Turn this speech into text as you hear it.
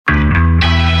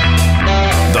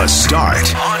The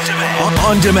Start.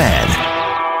 On demand.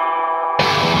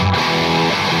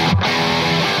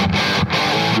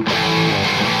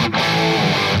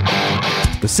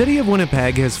 The city of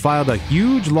Winnipeg has filed a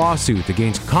huge lawsuit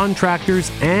against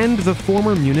contractors and the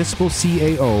former municipal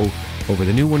CAO over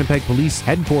the new Winnipeg Police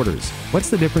headquarters.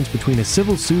 What's the difference between a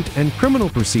civil suit and criminal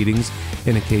proceedings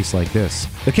in a case like this?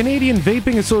 The Canadian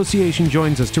Vaping Association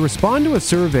joins us to respond to a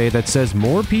survey that says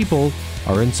more people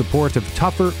are in support of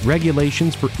tougher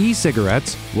regulations for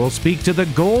e-cigarettes. We'll speak to the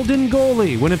golden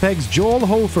goalie, Winnipeg's Joel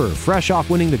Hofer, fresh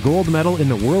off winning the gold medal in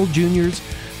the World Juniors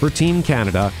for Team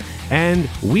Canada. And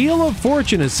Wheel of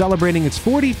Fortune is celebrating its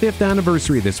 45th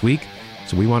anniversary this week.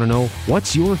 So we want to know,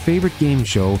 what's your favorite game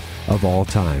show of all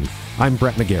time? I'm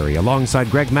Brett McGarry, alongside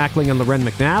Greg Mackling and Loren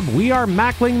McNabb. We are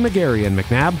Mackling, McGarry, and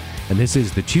McNabb, and this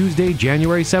is the Tuesday,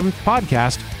 January 7th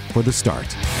podcast for The Start.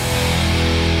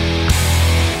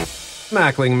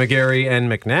 Mackling, McGarry,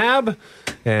 and McNabb,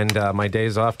 and my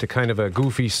day's off to kind of a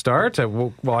goofy start.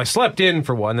 I slept in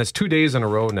for one. That's 2 days in a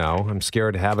row now. I'm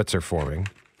scared habits are forming.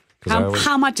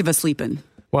 How much of a sleeping?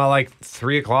 Well, like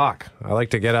 3 o'clock. I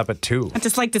like to get up at 2. I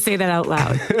just like to say that out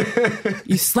loud.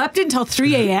 You slept until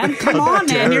 3 a.m.? Come on,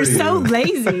 man. You're so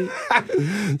lazy.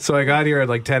 So I got here at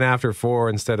like 10 after 4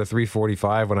 instead of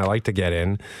 3:45 when I like to get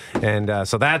in. And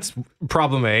so that's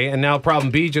problem A. And now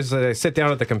problem B, just as I sit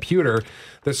down at the computer,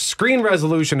 the screen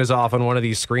resolution is off on one of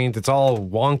these screens. It's all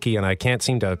wonky and I can't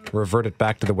seem to revert it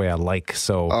back to the way I like.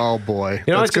 So, oh boy,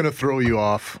 that's going to throw you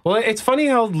off. Well, it's funny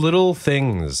how little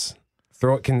things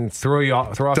can throw you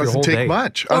off, your whole day. Doesn't take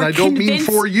much. And I don't mean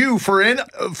for you. For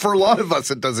a lot of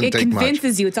us, it doesn't take much. It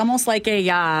convinces you. It's almost like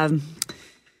a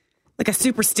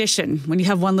superstition. When you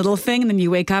have one little thing and then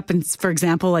you wake up and, for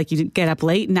example, like you get up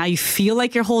late and now you feel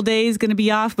like your whole day is going to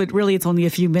be off, but really it's only a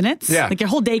few minutes. Yeah. Like your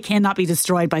whole day cannot be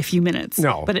destroyed by a few minutes.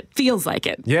 No. But it feels like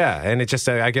it. Yeah. And it just,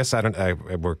 I guess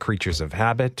we're creatures of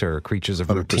habit or creatures of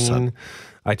 100%. routine.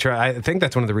 I think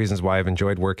that's one of the reasons why I've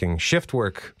enjoyed working shift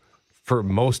work for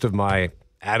most of my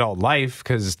adult life,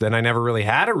 because then I never really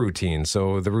had a routine.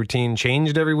 So the routine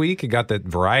changed every week. You got that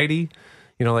variety,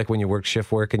 like when you work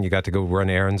shift work and you got to go run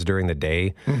errands during the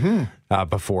day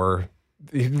before.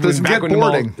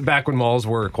 Back when malls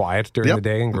were quiet during the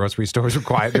day and grocery stores were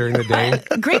quiet during the day.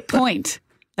 Great point.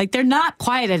 Like, they're not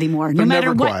quiet anymore, no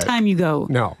matter what time you go.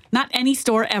 No. Not any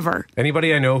store ever.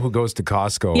 Anybody I know who goes to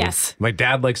Costco, yes. My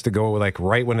dad likes to go like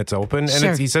right when it's open, and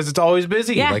sure. He says it's always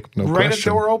busy, yeah. like no right question. at the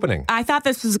door opening. I thought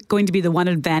this was going to be the one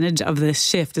advantage of this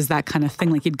shift is that kind of thing.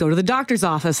 Like, you'd go to the doctor's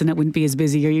office and it wouldn't be as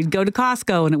busy, or you'd go to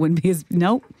Costco and it wouldn't be as,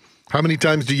 nope. How many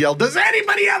times do you yell, does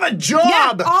anybody have a job?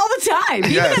 Yeah, all the time.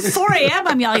 Yes. Even at 4 a.m.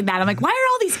 I'm yelling that. I'm like, why are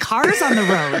all these cars on the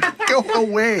road? Go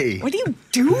away. What are you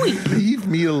doing? Leave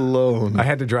me alone. I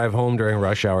had to drive home during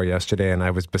rush hour yesterday and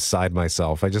I was beside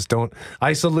myself. I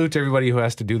salute everybody who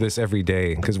has to do this every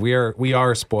day, because we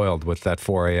are spoiled with that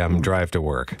 4 a.m. drive to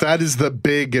work. That is the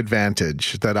big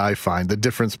advantage that I find, the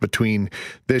difference between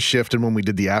this shift and when we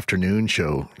did the afternoon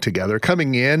show together.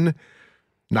 Coming in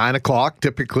 9 o'clock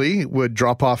typically, would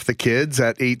drop off the kids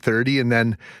at 8:30 and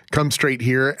then come straight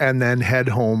here and then head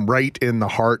home right in the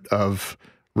heart of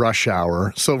rush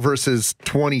hour. So versus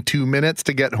 22 minutes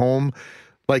to get home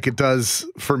like it does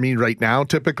for me right now,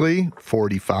 typically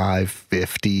 45,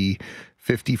 50,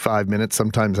 55 minutes,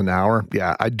 sometimes an hour.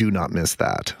 Yeah, I do not miss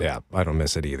that. Yeah, I don't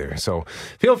miss it either. So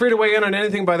feel free to weigh in on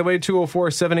anything, by the way,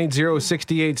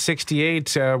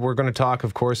 204-780-6868. We're going to talk,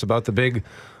 of course, about the big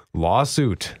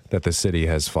lawsuit that the city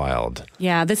has filed.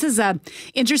 Yeah, this is an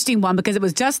interesting one because it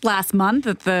was just last month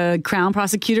that the Crown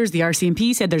prosecutors, the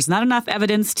RCMP, said there's not enough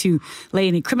evidence to lay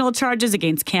any criminal charges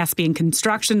against Caspian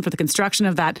Construction for the construction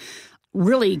of that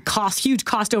really huge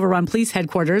cost overrun police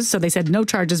headquarters. So they said no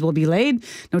charges will be laid,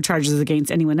 no charges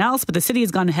against anyone else. But the city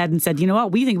has gone ahead and said, you know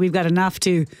what, we think we've got enough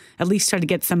to at least try to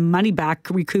get some money back,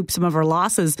 recoup some of our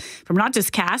losses from not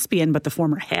just Caspian, but the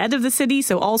former head of the city.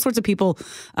 So all sorts of people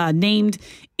named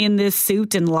in this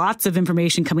suit and lots of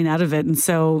information coming out of it. And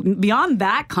so beyond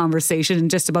that conversation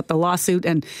and just about the lawsuit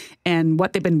and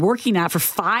what they've been working at for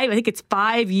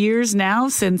 5 years now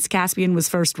since Caspian was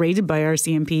first raided by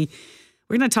RCMP,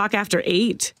 we're going to talk after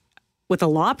 8 with a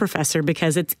law professor,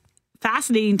 because it's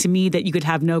fascinating to me that you could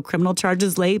have no criminal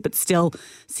charges laid, but still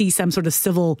see some sort of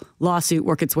civil lawsuit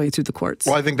work its way through the courts.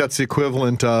 Well, I think that's the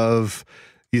equivalent of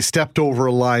you stepped over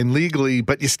a line legally,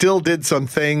 but you still did some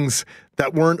things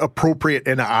that weren't appropriate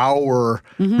in our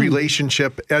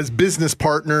relationship as business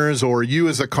partners or you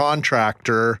as a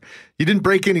contractor. You didn't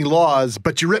break any laws,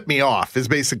 but you ripped me off is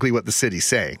basically what the city's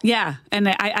saying. Yeah, and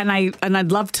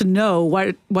I'd love to know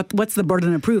what's the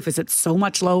burden of proof? Is it so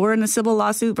much lower in a civil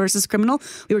lawsuit versus criminal?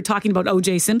 We were talking about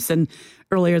O.J. Simpson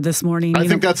earlier this morning. I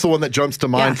think that's the one that jumps to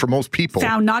mind for most people.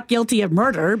 Found not guilty of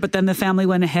murder, but then the family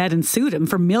went ahead and sued him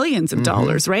for millions of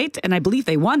dollars, right? And I believe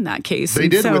they won that case. They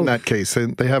did win that case,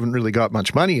 and they haven't really got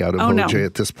much money out of O.J.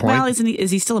 at this point. Well, is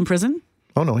he still in prison?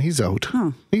 Oh, no, he's out.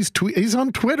 Huh. He's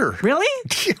on Twitter. Really?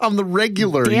 On the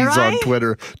regular, Dare he's I? on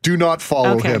Twitter. Do not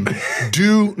follow him.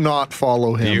 Do not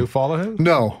follow him. Do you follow him?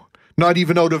 No. Not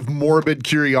even out of morbid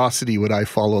curiosity would I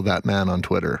follow that man on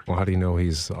Twitter. Well, how do you know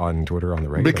he's on Twitter on the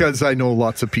regular? Because I know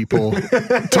lots of people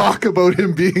talk about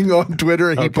him being on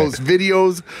Twitter. He posts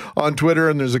videos on Twitter,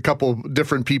 and there's a couple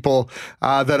different people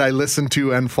that I listen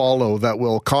to and follow that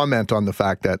will comment on the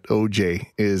fact that OJ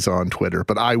is on Twitter.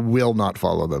 But I will not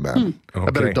follow the man. Okay. I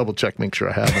better double check, make sure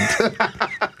I haven't.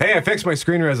 Hey, I fixed my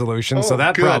screen resolution, so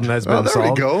that problem has been solved.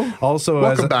 There we go. Also,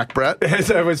 welcome back, Brett. As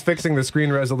I was fixing the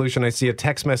screen resolution, I see a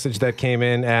text message that came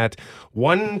in at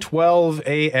 1:12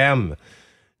 a.m.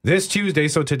 this Tuesday.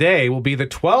 So today will be the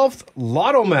 12th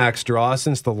Lotto Max draw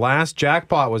since the last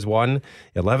jackpot was won.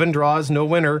 11 draws, no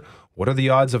winner. What are the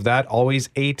odds of that? Always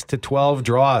 8 to 12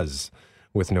 draws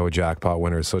with no jackpot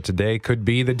winners. So today could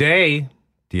be the day.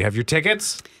 Do you have your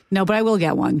tickets? No, but I will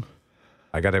get one.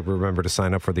 I got to remember to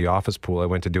sign up for the office pool. I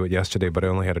went to do it yesterday, but I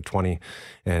only had a 20.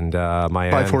 And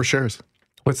buy 4 shares.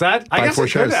 What's that? I guess I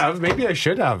should have. Maybe I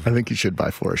should have. I think you should buy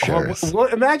 4 shares. Well,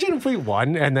 imagine if we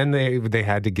won and then they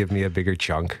had to give me a bigger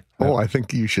chunk. Oh, I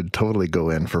think you should totally go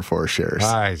in for 4 shares.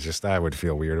 I would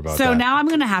feel weird about that. So now I'm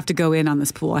going to have to go in on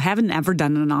this pool. I haven't ever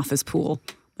done an office pool.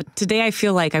 But today I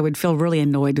feel like I would feel really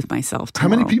annoyed with myself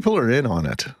tomorrow. How many people are in on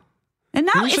it? And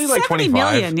now Usually it's like 70 25.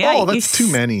 million. Yeah, Oh, that's too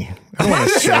many. I don't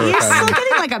want to share You're with still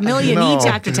getting like $1 million each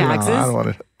after taxes. No, I don't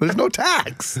want to. There's no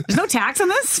tax. There's no tax on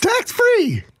this? It's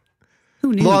tax-free.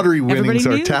 Who knew? Lottery winnings Everybody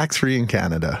are knew? tax-free in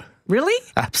Canada. Really?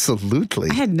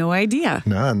 Absolutely. I had no idea.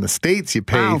 No, in the States, you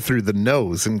pay Wow. through the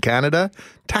nose. In Canada,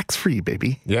 tax-free,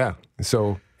 baby. Yeah.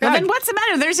 So... Well, then what's the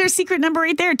matter? There's your secret number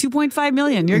right there, 2.5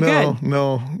 million. You're good.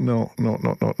 No.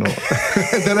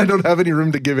 Then I don't have any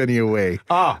room to give any away.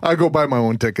 I go buy my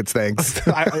own tickets, thanks.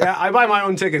 I buy my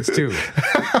own tickets too.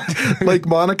 Like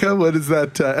Monica, what is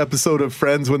that episode of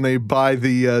Friends when they buy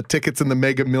the tickets in the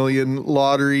Mega Million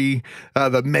lottery,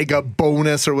 the Mega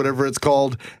Bonus or whatever it's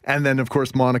called, and then of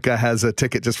course Monica has a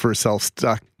ticket just for herself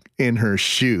stuck in her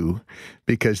shoe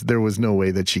because there was no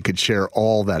way that she could share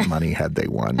all that money had they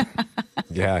won.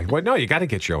 Yeah. Well, no, you got to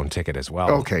get your own ticket as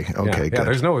well. Okay, good. Yeah,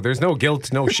 there's no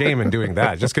guilt, no shame in doing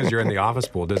that. Just because you're in the office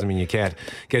pool doesn't mean you can't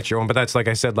get your own. But that's like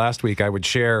I said last week, I would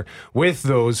share with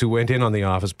those who went in on the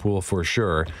office pool for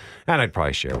sure. And I'd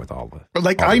probably share with all the...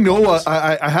 Like, I know,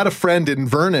 I had a friend in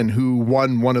Vernon who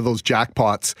won one of those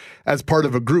jackpots as part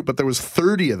of a group, but there was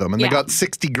 30 of them, and they got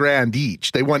 60 grand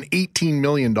each. They won $18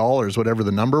 million, whatever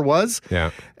the number was.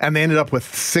 Yeah. And they ended up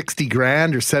with 60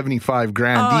 grand or 75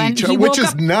 grand each, which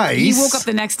is nice. He woke up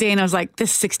the next day and I was like,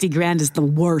 this 60 grand is the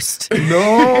worst.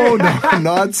 No, I'm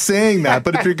not saying that.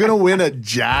 But if you're going to win a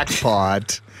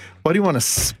jackpot, why do you want to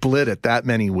split it that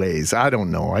many ways? I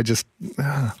don't know. I just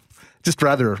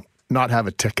rather not have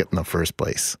a ticket in the first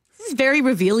place. This is very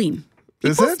revealing.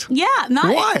 Is it? Yeah.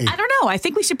 Why? I don't know. I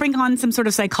think we should bring on some sort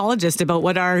of psychologist about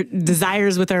what our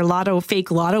desires with our fake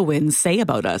lotto wins say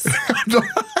about us.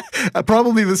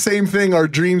 Probably the same thing, our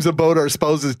dreams about our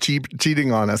spouses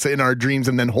cheating on us in our dreams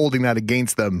and then holding that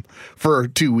against them for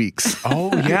 2 weeks.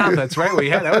 Oh, yeah, that's right. We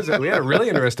had a really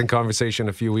interesting conversation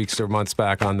a few weeks or months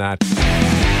back on that.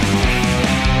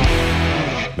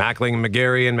 Mackling,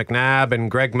 McGarry, and McNabb and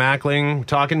Greg Mackling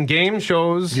talking game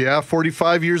shows. Yeah,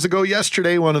 45 years ago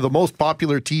yesterday, one of the most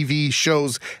popular TV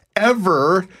shows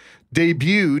ever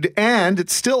debuted, and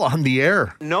it's still on the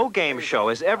air. No game show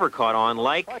has ever caught on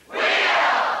like...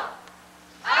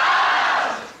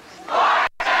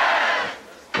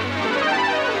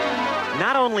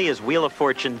 Not only is Wheel of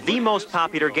Fortune the most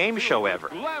popular game show ever,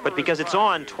 but because it's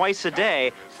on twice a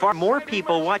day, far more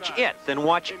people watch it than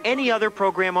watch any other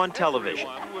program on television.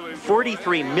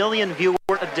 43 million viewers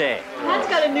a day. Pat's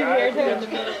got a new hairdo in the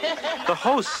middle. The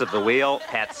hosts of The Wheel,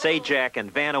 Pat Sajak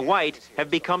and Vanna White,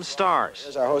 have become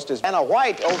stars. Our host is Vanna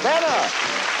White. Oh,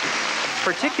 Vanna!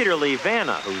 Particularly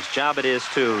Vanna, whose job it is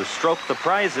to stroke the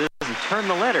prizes and turn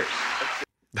the letters.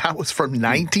 That was from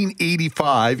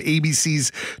 1985,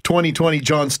 ABC's 2020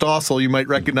 John Stossel. You might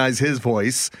recognize his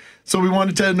voice. So we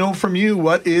wanted to know from you,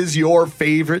 what is your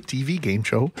favorite TV game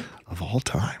show of all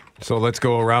time? So let's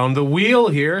go around the wheel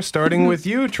here, starting with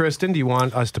you, Tristan. Do you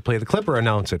want us to play the clip or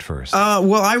announce it first?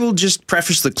 Well, I will just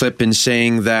preface the clip in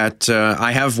saying that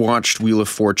I have watched Wheel of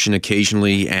Fortune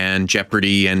occasionally and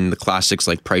Jeopardy and the classics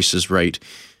like Price is Right,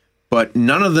 but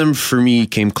none of them for me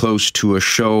came close to a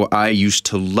show I used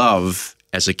to love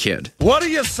as a kid. What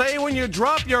do you say when you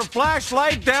drop your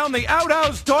flashlight down the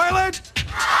outhouse toilet?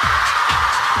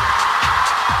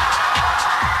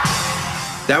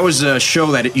 That was a show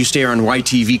that used to air on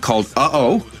YTV called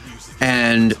Uh-Oh,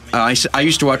 and I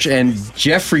used to watch, and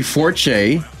Jeffrey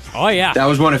Forche, oh yeah, that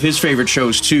was one of his favorite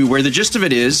shows too, where the gist of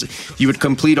it is you would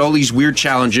complete all these weird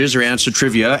challenges or answer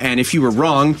trivia, and if you were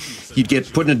wrong, you'd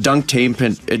get put in a dunk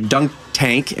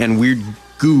tank and weird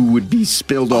goo would be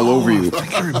spilled all over you.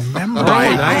 I remember.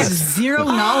 I have zero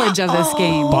knowledge of this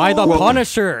game. By the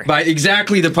Punisher. By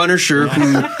exactly the Punisher,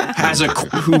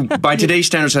 who by today's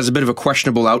standards has a bit of a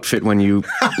questionable outfit when you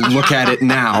look at it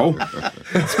now.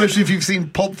 Especially if you've seen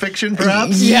Pulp Fiction,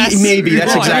 perhaps? Yes. Maybe.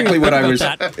 That's Oh, I exactly didn't what I think was...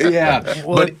 about that. Yeah.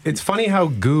 Well, But it's funny how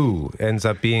goo ends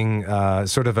up being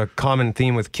sort of a common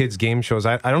theme with kids' game shows.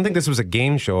 I don't think this was a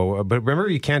game show, but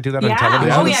remember, you can't do that on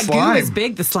television. Oh, The yeah. slime. Goo was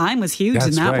big. The slime was huge That's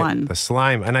in that right, one. the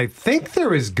slime. And I think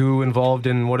there is goo involved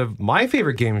in one of my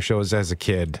favorite game shows as a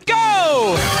kid.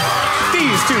 Go!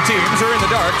 These two teams are in the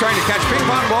dark trying to catch ping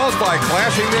pong balls by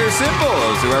clashing their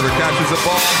symbols. Whoever catches a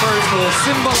ball first will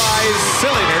symbolize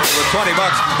silliness with $20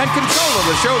 and control of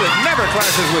the show that never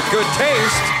clashes with good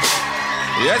taste.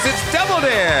 Yes, it's Double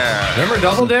Dare. Remember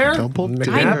Double Dare? Double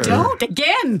Dare. I don't.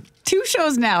 Again, 2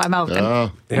 shows now. I'm out.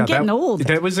 I'm getting old.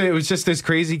 It was just this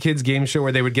crazy kids game show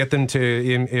where they would get them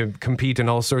to compete in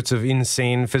all sorts of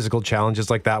insane physical challenges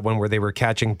like that one where they were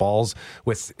catching balls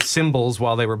with symbols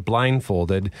while they were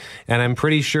blindfolded. And I'm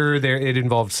pretty sure it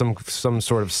involved some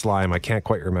sort of slime. I can't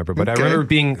quite remember, but I remember it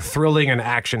being thrilling and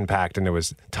action-packed, and it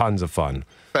was tons of fun.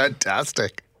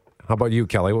 Fantastic. How about you,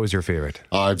 Kelly? What was your favorite?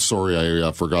 I'm sorry,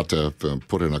 I forgot to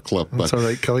put in a clip. That's all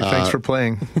right, Kelly. Thanks for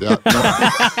playing. Yeah,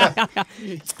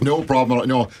 no problem.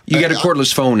 No, you get a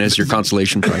cordless phone as your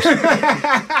consolation prize.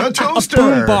 A toaster.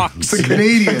 boombox. The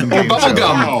Canadian game bubble show.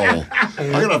 gum. Wow.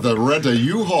 I'm going to have to rent a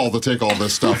U-Haul to take all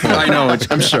this stuff. I know.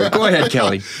 I'm sorry. Go ahead,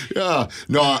 Kelly. Yeah.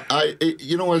 No,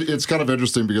 you know, it's kind of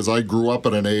interesting because I grew up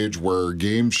at an age where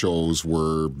game shows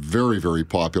were very, very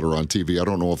popular on TV. I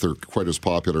don't know if they're quite as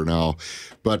popular now,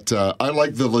 but I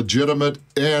like the legitimate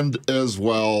and as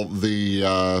well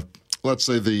the let's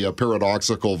say the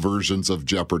paradoxical versions of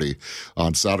Jeopardy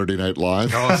on Saturday Night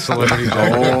Live. Oh, Celebrity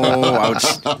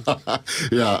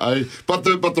Yeah, but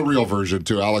the real version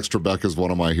too. Alex Trebek is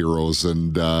one of my heroes,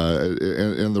 and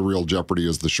the real Jeopardy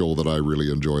is the show that I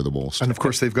really enjoy the most. And of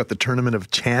course, they've got the Tournament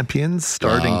of Champions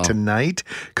starting tonight.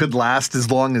 Could last as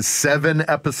long as 7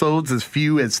 episodes, as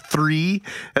few as 3,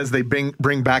 as they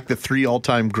bring back the 3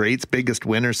 all-time greats, biggest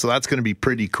winners. So that's going to be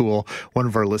pretty cool. One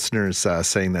of our listeners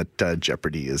saying that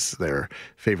Jeopardy is their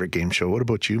favorite game show. What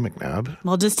about you, McNabb?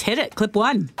 Well, just hit it. Clip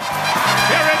 1. Here it comes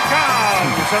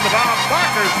from the Bob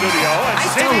Barker studio at I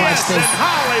still watch CBS this. in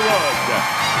Hollywood.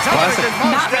 Television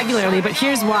Not monster- regularly, but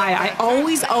here's why. I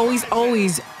always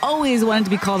wanted to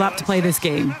be called up to play this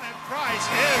game.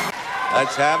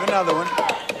 Let's have another one.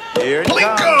 Here it comes.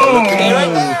 Blinko! Looking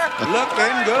good.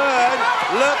 Looking good.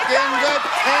 Looking good.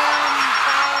 $10,000.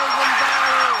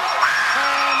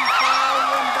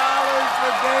 $10,000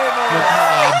 for David.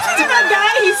 See that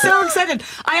guy? He's so excited.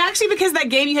 I actually, because that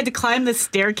game, you had to climb the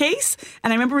staircase.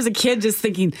 And I remember as a kid just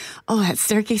thinking, oh, that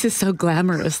staircase is so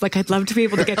glamorous. Like, I'd love to be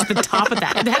able to get to the top of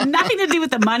that. It had nothing to do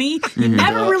with the money. You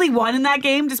never really won in that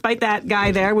game, despite that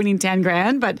guy there winning 10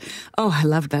 grand. But, oh, I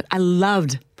loved that. I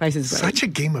loved Price is Right. Such a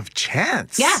game of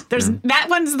chance. Yeah, that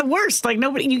one's the worst. Like,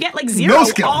 nobody, you get like 0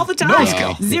 skill. all the time. No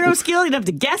skill. 0 skill. You don't have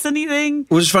to guess anything.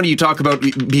 It was funny you talk about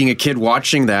being a kid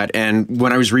watching that, and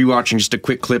when I was rewatching just a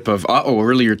quick clip of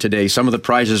earlier today, some of the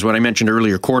prizes, what I mentioned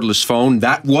earlier, cordless phone,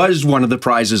 that was one of the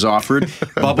prizes offered.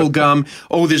 Bubble gum.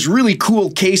 Oh, this really cool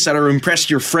case that'll impress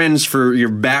your friends for your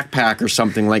backpack or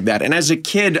something like that. And as a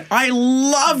kid, I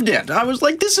loved it. I was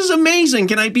like, this is amazing.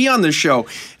 Can I be on this show?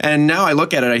 And now I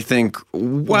look at it, I think,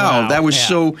 wow, that was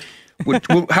so...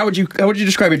 How would you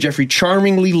describe it, Jeffrey?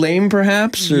 Charmingly lame,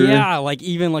 perhaps? Or? Yeah, like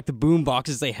even like the boom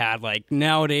boxes they had. Like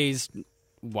nowadays,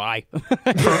 why?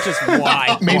 Just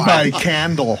why? Made Why? by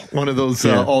Candle, one of those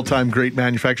all-time great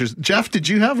manufacturers. Jeff, did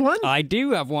you have one? I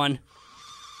do have one.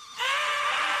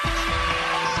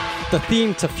 the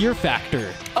theme to Fear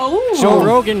Factor. Oh, Joe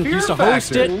Rogan Fear used to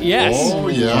host Factor. it. Yes. Oh,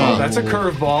 yeah. Oh, that's a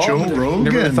curveball. Joe Rogan,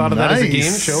 Never thought of that as a game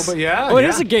nice. show, but yeah. Oh, it yeah.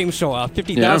 is a game show.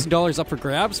 $50,000 up for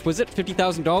grabs. Was it $50,000 at the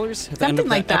end of Something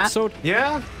like that. episode?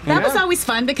 Yeah. that was yeah. always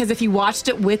fun because if you watched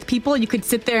it with people, you could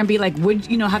sit there and be like, would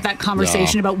you know, have that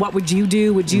conversation about what would you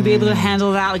do? Would you be able to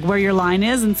handle that? Like where your line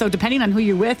is. And so depending on who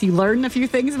you're with, you learn a few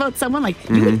things about someone. Like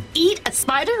you would eat a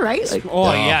spider, right? Like,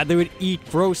 Oh, yeah. They would eat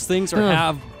gross things or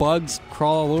have bugs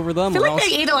crawl all over them. I feel or like else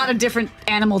they ate a lot of different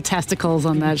animal testicles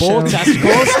on that bull show.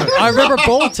 testicles. I remember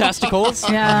bull testicles.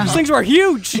 Yeah. Those things were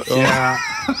huge. Yeah.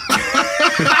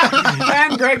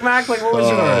 And Greg Mackling, what was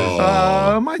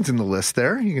yours? Mine's in the list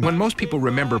there. You can When most people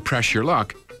remember Press Your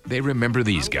Luck, they remember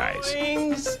these guys.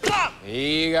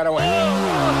 He got away.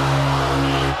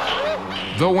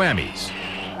 The Whammies.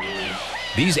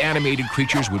 These animated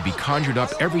creatures would be conjured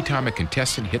up every time a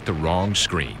contestant hit the wrong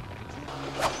screen.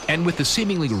 And with the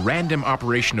seemingly random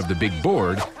operation of the big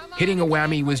board, hitting a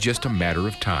whammy was just a matter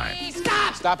of time.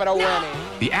 Stop at a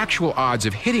whammy. The actual odds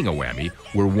of hitting a whammy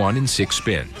were 1 in 6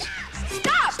 spins.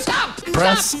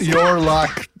 press your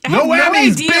luck. I No have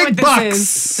whammies, idea big what this bucks.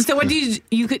 is. So what do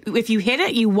you could if you hit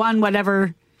it, you won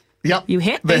whatever. Yep. You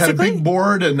hit, They had a basically? big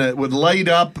board and it would light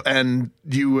up and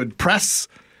you would press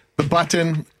the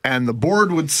button and the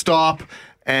board would stop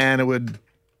and it would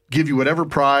give you whatever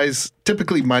prize,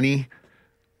 typically money.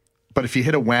 But if you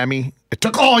hit a whammy, it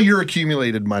took all your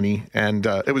accumulated money and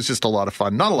it was just a lot of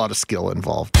fun. Not a lot of skill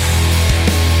involved.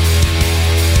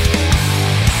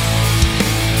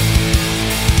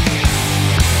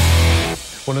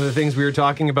 One of the things we were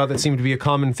talking about that seemed to be a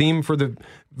common theme for the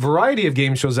variety of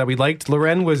game shows that we liked,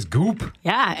 Loren, was Goop.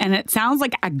 Yeah, and it sounds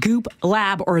like a Goop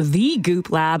Lab or the Goop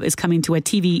Lab is coming to a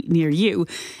TV near you.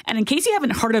 And in case you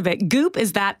haven't heard of it, Goop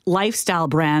is that lifestyle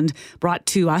brand brought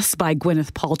to us by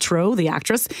Gwyneth Paltrow, the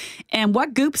actress. And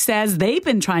what Goop says they've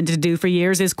been trying to do for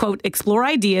years is, quote, explore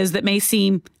ideas that may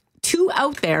seem too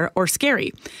out there or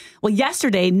scary. Well,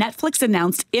 yesterday, Netflix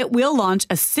announced it will launch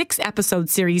a 6-episode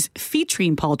series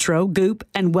featuring Paltrow, Goop,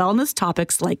 and wellness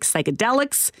topics like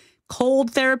psychedelics, cold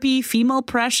therapy, female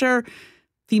pleasure,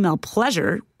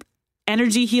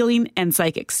 energy healing, and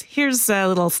psychics. Here's a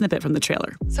little snippet from the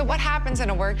trailer. So what happens in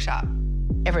a workshop?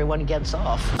 Everyone gets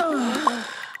off.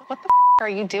 What the are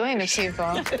you doing to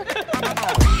people?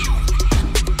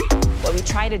 What we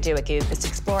try to do at Goop is to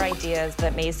explore ideas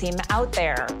that may seem out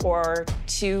there or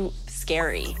too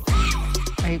scary.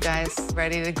 Are you guys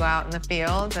ready to go out in the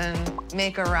field and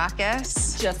make a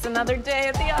ruckus? Just another day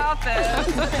at the office.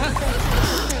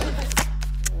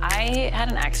 I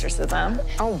had an exorcism.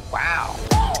 Oh, wow.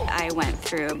 I went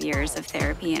through years of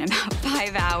therapy in about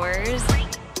 5 hours.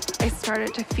 I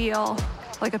started to feel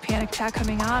like a panic attack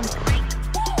coming on.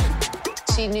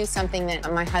 She knew something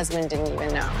that my husband didn't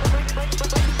even know.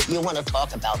 You want to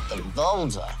talk about the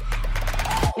vulva?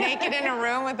 Naked in a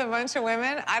room with a bunch of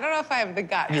women? I don't know if I have the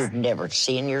guts. You've never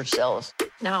seen yourself?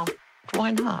 No.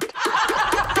 Why not?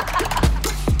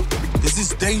 This is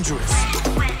dangerous.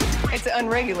 It's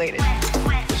unregulated.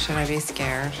 Should I be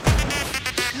scared?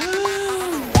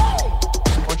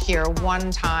 We're here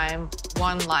one time,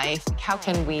 one life. How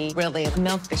can we really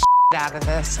milk the out of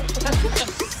this?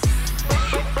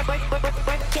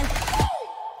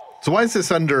 So why is this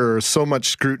under so much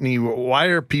scrutiny? Why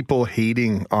are people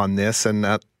hating on this? And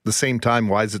at the same time,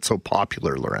 why is it so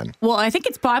popular, Loren? Well, I think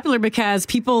it's popular because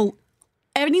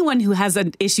anyone who has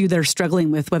an issue they're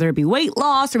struggling with, whether it be weight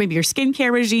loss or maybe your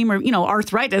skincare regime or,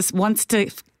 arthritis, wants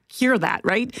to cure that,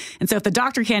 right? And so if the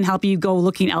doctor can't help you, go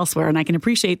looking elsewhere. And I can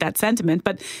appreciate that sentiment.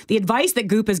 But the advice that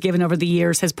Goop has given over the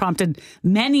years has prompted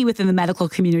many within the medical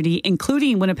community,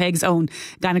 including Winnipeg's own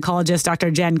gynecologist,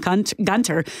 Dr. Jen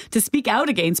Gunter, to speak out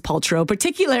against Paltrow,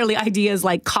 particularly ideas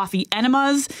like coffee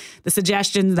enemas, the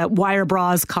suggestion that wire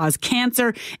bras cause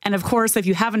cancer, and of course, if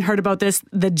you haven't heard about this,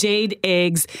 the jade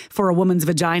eggs for a woman's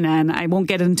vagina. And I won't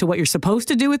get into what you're supposed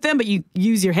to do with them, but you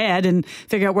use your head and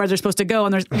figure out where they're supposed to go.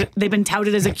 And they've been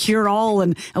touted as a cure-all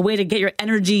and a way to get your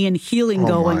energy and healing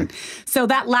going. My. So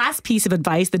that last piece of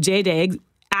advice, the jade egg,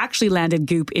 actually landed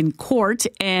Goop in court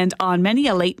and on many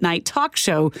a late-night talk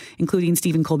show, including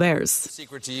Stephen Colbert's.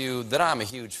 Secret to you that I'm a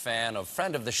huge fan of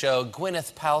friend of the show,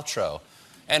 Gwyneth Paltrow,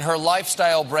 and her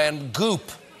lifestyle brand,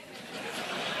 Goop.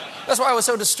 That's why I was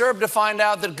so disturbed to find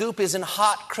out that Goop is in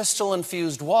hot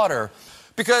crystal-infused water,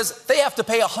 because they have to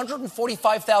pay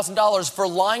 $145,000 for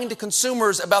lying to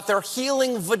consumers about their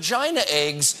healing vagina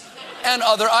eggs and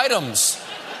other items.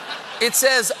 It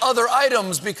says other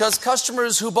items because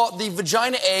customers who bought the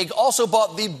vagina egg also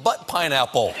bought the butt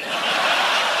pineapple.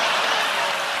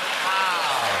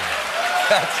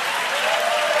 Wow.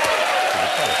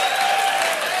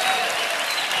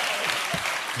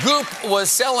 Goop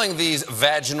was selling these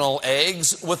vaginal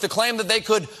eggs with the claim that they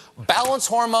could balance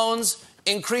hormones,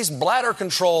 increase bladder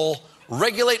control,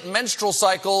 regulate menstrual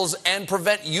cycles, and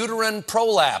prevent uterine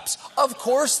prolapse. Of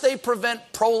course they prevent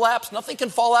prolapse. Nothing can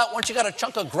fall out once you got a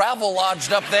chunk of gravel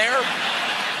lodged up there.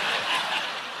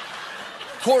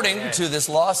 According to this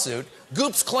lawsuit,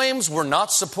 Goop's claims were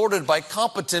not supported by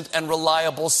competent and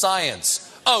reliable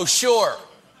science. Oh, sure.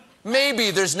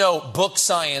 Maybe there's no book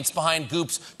science behind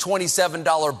Goop's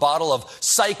 $27 bottle of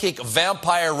psychic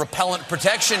vampire repellent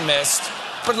protection mist.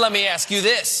 But let me ask you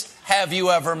this. Have you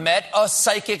ever met a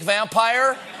psychic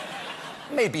vampire?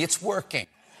 Maybe it's working.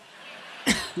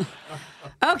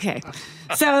 Okay,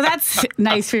 so that's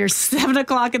nice for your 7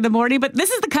 o'clock in the morning, but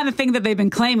this is the kind of thing that they've been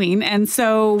claiming. And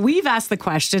so we've asked the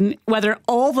question whether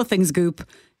all the things Goop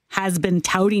has been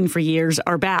touting for years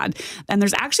are bad. And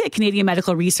there's actually a Canadian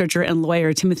medical researcher and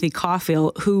lawyer, Timothy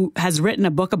Caulfield, who has written a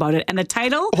book about it. And the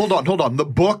title... Hold on. The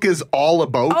book is all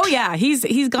about... Oh, yeah.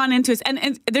 He's gone into it.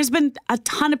 And there's been a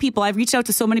ton of people. I've reached out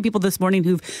to so many people this morning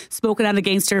who've spoken out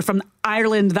against her, from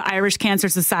Ireland, the Irish Cancer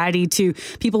Society, to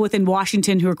people within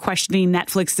Washington who are questioning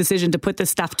Netflix's decision to put this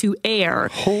stuff to air.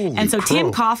 Holy and so crow.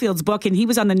 Tim Caulfield's book, and he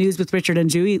was on the news with Richard and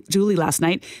Julie last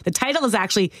night. The title is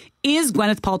actually, Is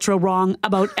Gwyneth Paltrow Wrong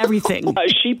About Everything?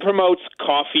 She promotes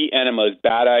coffee enemas,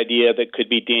 bad idea that could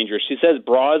be dangerous. She says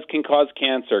bras can cause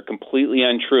cancer, completely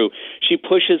untrue. She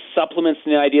pushes supplements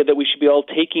and the idea that we should be all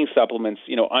taking supplements,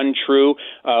 untrue.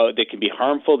 They can be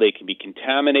harmful, they can be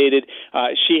contaminated.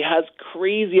 She has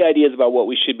crazy ideas about what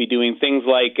we should be doing, things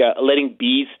like letting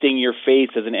bees sting your face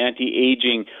as an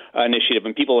anti-aging initiative,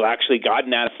 and people have actually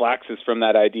gotten anaphylaxis from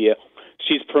that idea.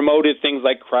 She's promoted things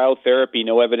like cryotherapy,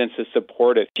 no evidence to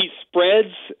support it. She spreads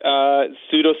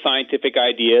pseudoscientific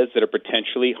ideas that are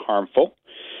potentially harmful.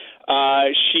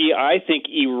 She, I think,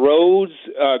 erodes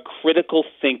critical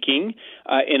thinking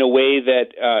in a way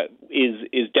that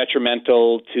is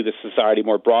detrimental to the society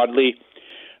more broadly.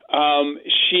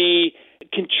 She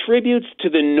contributes to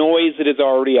the noise that is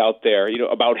already out there,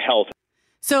 about health.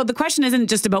 So the question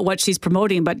isn't just about what she's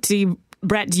promoting, but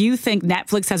Brett, do you think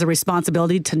Netflix has a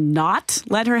responsibility to not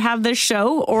let her have this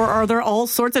show? Or are there all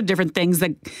sorts of different things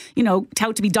that,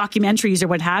 tout to be documentaries or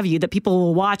what have you, that people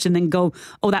will watch and then go,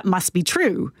 oh, that must be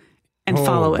true, and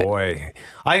follow it? Oh, boy.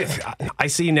 I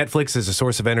see Netflix as a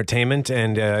source of entertainment,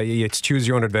 and it's choose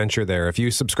your own adventure there. If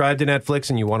you subscribe to Netflix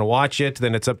and you want to watch it,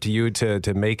 then it's up to you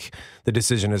to make the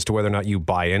decision as to whether or not you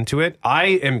buy into it. I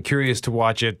am curious to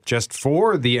watch it just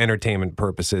for the entertainment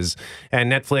purposes.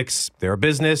 And Netflix, they're a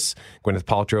business. Gwyneth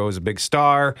Paltrow is a big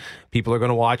star. People are going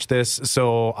to watch this,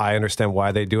 so I understand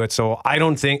why they do it. So I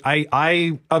don't think...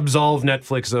 I absolve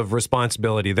Netflix of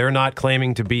responsibility. They're not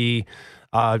claiming to be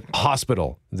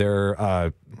hospital. They're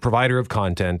a provider of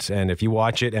content, and if you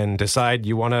watch it and decide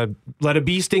you want to let a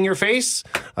bee sting your face,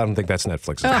 I don't think that's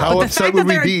Netflix's problem. How upset would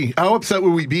we be? How upset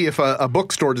would we be if a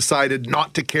bookstore decided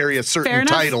not to carry a certain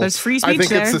title? There's free speech I think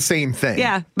there. it's the same thing.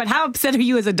 Yeah, but how upset are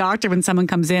you as a doctor when someone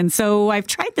comes in? So I've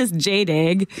tried this jade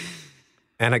egg,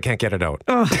 and I can't get it out.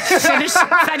 Oh,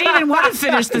 I didn't even want to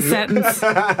finish the sentence.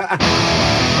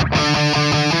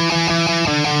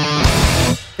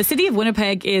 The city of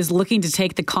Winnipeg is looking to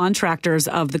take the contractors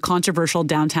of the controversial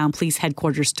downtown police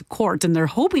headquarters to court, and they're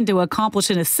hoping to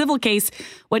accomplish in a civil case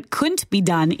what couldn't be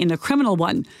done in a criminal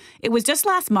one. It was just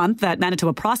last month that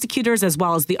Manitoba prosecutors, as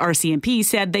well as the RCMP,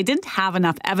 said they didn't have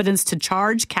enough evidence to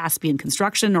charge Caspian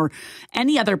Construction or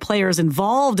any other players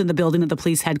involved in the building of the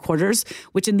police headquarters,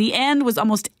 which in the end was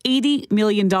almost $80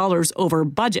 million over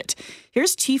budget.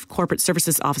 Here's Chief Corporate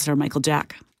Services Officer Michael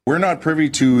Jack. We're not privy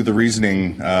to the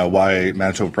reasoning why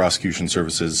Manitoba Prosecution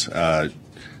Services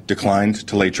declined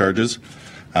to lay charges,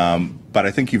 but I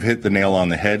think you've hit the nail on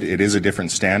the head. It is a different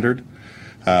standard.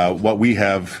 What we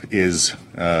have is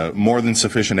more than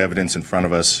sufficient evidence in front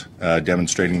of us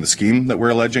demonstrating the scheme that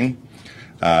we're alleging,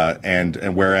 and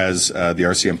whereas the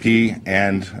RCMP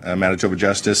and Manitoba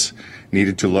Justice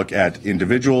needed to look at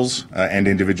individuals and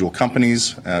individual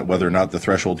companies, whether or not the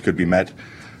threshold could be met.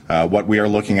 What we are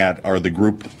looking at are the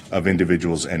group of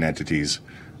individuals and entities,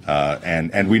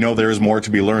 and we know there is more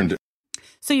to be learned.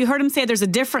 So you heard him say there's a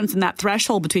difference in that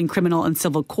threshold between criminal and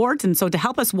civil court. And so to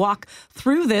help us walk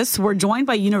through this, we're joined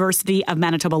by University of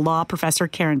Manitoba Law Professor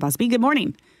Karen Busby. Good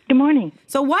morning. Good morning.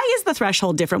 So why is the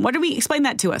threshold different? Explain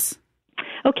that to us.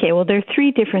 Okay, well, there are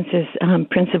three differences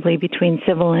principally between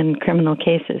civil and criminal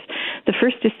cases. The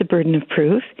first is the burden of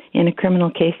proof. In a criminal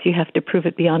case, you have to prove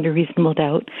it beyond a reasonable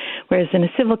doubt, whereas in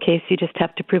a civil case, you just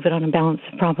have to prove it on a balance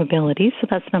of probabilities. So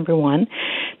that's number one.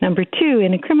 Number two,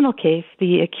 in a criminal case,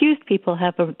 the accused people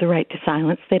have the right to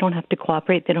silence. They don't have to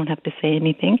cooperate. They don't have to say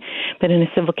anything. But in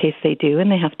a civil case, they do,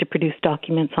 and they have to produce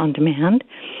documents on demand.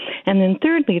 And then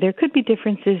thirdly, there could be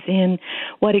differences in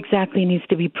what exactly needs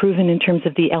to be proven in terms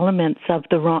of the elements of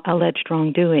the alleged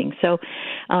wrongdoing. So,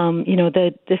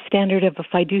 the standard of a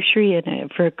fiduciary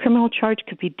for a criminal charge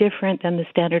could be different than the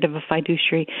standard of a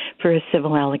fiduciary for a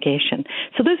civil allegation.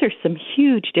 So those are some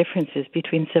huge differences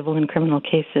between civil and criminal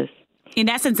cases. In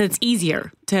essence, it's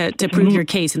easier to prove your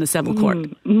case in the civil court.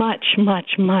 Much,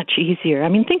 much, much easier. I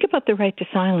mean, think about the right to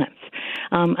silence.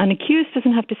 An accused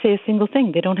doesn't have to say a single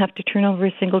thing. They don't have to turn over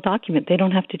a single document. They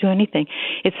don't have to do anything.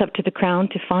 It's up to the Crown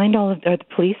to find or the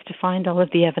police to find all of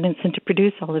the evidence and to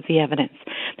produce all of the evidence.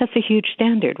 That's a huge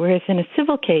standard. Whereas in a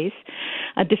civil case,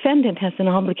 a defendant has an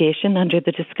obligation under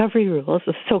the discovery rules,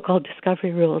 the so-called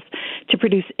discovery rules, to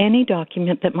produce any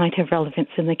document that might have relevance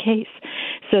in the case.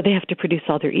 So they have to produce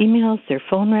all their emails, their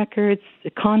phone records, the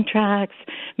contracts,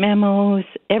 memos,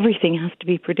 everything has to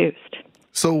be produced.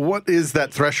 So what is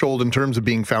that threshold in terms of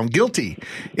being found guilty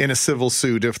in a civil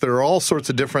suit? If there are all sorts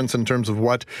of difference in terms of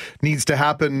what needs to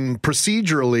happen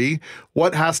procedurally,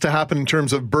 what has to happen in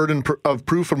terms of burden of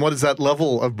proof, and what is that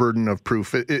level of burden of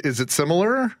proof? Is it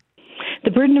similar?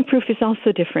 The burden of proof is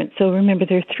also different. So remember,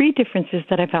 there are three differences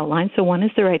that I've outlined. So one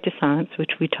is the right to silence,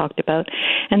 which we talked about,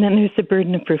 and then there's the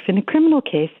burden of proof. In a criminal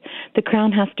case, the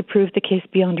Crown has to prove the case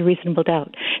beyond a reasonable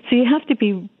doubt. So you have to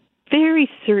be very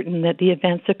certain that the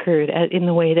events occurred in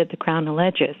the way that the Crown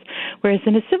alleges. Whereas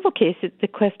in a civil case, the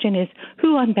question is,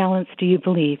 who on balance do you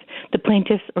believe, the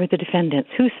plaintiffs or the defendants?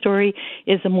 Whose story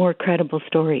is a more credible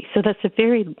story? So that's a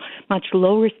very much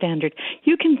lower standard.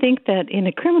 You can think that in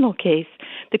a criminal case,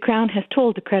 the Crown has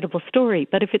told a credible story,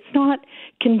 but if it's not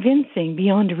convincing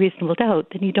beyond a reasonable doubt,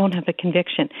 then you don't have a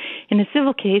conviction. In a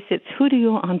civil case, it's who do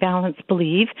you on balance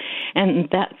believe, and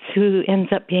that's who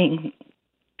ends up being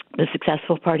the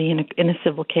successful party in a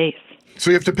civil case. So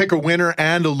you have to pick a winner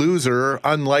and a loser,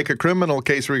 unlike a criminal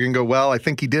case where you can go, well, I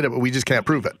think he did it, but we just can't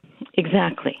prove it.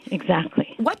 Exactly.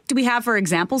 What do we have for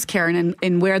examples, Karen,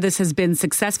 in where this has been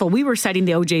successful? We were citing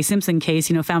the O.J. Simpson case,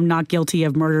 found not guilty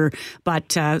of murder,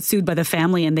 but sued by the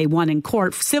family, and they won in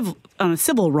court on a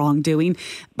civil wrongdoing.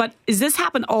 But does this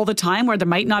happen all the time, where there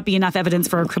might not be enough evidence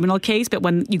for a criminal case, but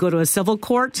when you go to a civil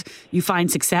court, you find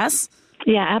success?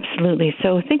 Yeah, absolutely.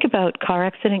 So think about car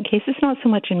accident cases, not so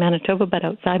much in Manitoba, but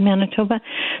outside Manitoba.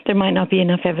 There might not be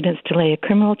enough evidence to lay a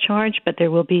criminal charge, but there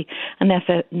will be enough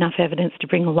evidence to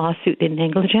bring a lawsuit in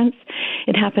negligence.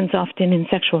 It happens often in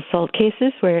sexual assault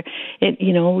cases where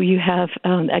you have,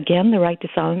 again, the right to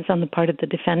silence on the part of the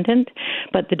defendant,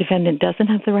 but the defendant doesn't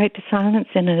have the right to silence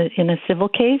in a civil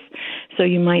case. So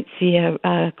you might see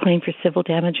a claim for civil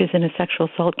damages in a sexual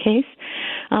assault case.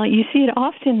 You see it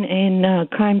often in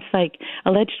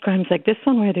alleged crimes like this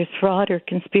one, where there's fraud or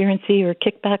conspiracy or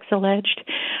kickbacks alleged.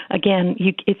 Again,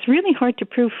 it's really hard to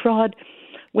prove fraud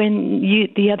when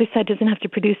the other side doesn't have to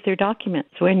produce their documents,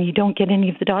 when you don't get any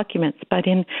of the documents. But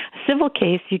in a civil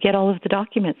case, you get all of the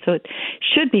documents. So it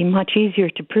should be much easier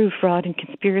to prove fraud and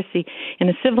conspiracy in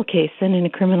a civil case than in a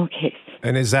criminal case.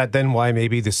 And is that then why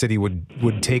maybe the city would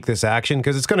take this action?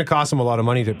 Because it's going to cost them a lot of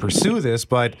money to pursue this,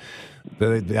 but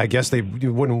I guess they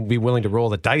wouldn't be willing to roll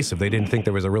the dice if they didn't think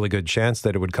there was a really good chance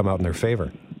that it would come out in their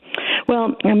favor.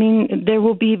 Well, I mean, there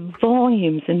will be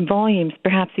volumes and volumes,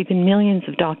 perhaps even millions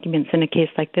of documents in a case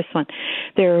like this one.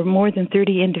 There are more than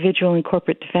 30 individual and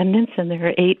corporate defendants, and there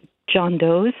are 8 John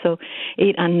Does, so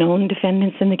 8 unknown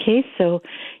defendants in the case. So,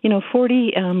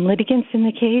 40 litigants in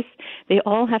the case. They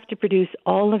all have to produce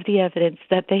all of the evidence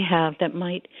that they have that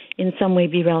might in some way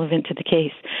be relevant to the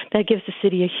case. That gives the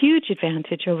city a huge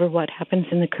advantage over what happens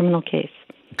in the criminal case.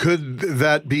 Could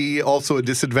that be also a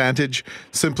disadvantage?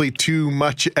 Simply too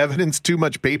much evidence, too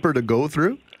much paper to go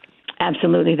through?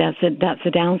 Absolutely. That's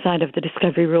the downside of the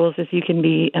discovery rules, is you can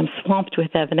be swamped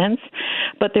with evidence,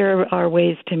 but there are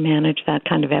ways to manage that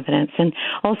kind of evidence. And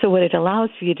also what it allows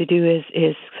for you to do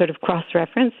is sort of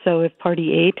cross-reference. So if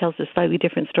party A tells a slightly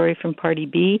different story from party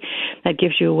B, that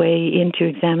gives you a way into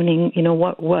examining,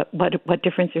 what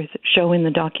differences show in the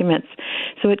documents.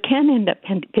 So it can end up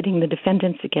pitting the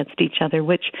defendants against each other,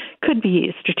 which could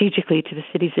be strategically to the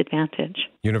city's advantage.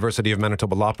 University of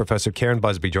Manitoba Law Professor Karen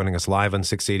Busby joining us live on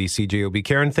 680 CJOB.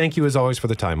 Karen, thank you as always for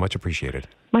the time. Much appreciated.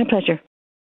 My pleasure.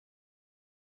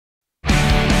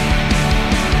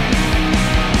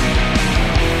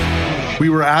 We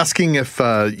were asking if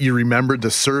you remembered the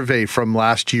survey from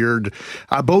last year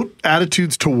about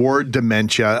attitudes toward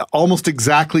dementia. Almost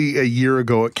exactly a year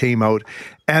ago it came out.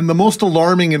 And the most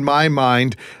alarming in my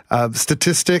mind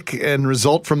statistic and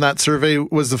result from that survey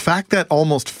was the fact that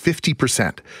almost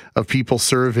 50% of people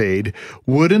surveyed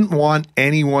wouldn't want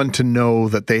anyone to know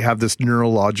that they have this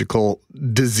neurological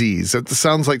disease. It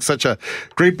sounds like such a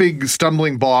great big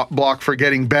stumbling block for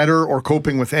getting better or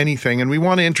coping with anything. And we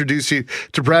want to introduce you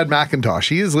to Brad McIntosh.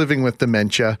 He is living with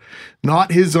dementia,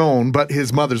 not his own, but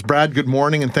his mother's. Brad, good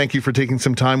morning, and thank you for taking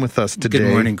some time with us today.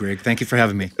 Good morning, Greg. Thank you for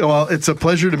having me. Well, it's a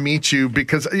pleasure to meet you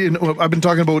because I've been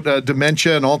talking about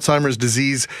dementia and Alzheimer's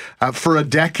disease for a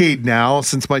decade now,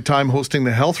 since my time hosting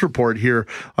the Health Report here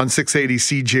on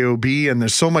 680 CJOB, and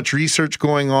there's so much research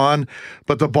going on.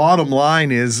 But the bottom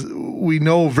line is we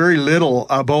know very little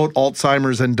about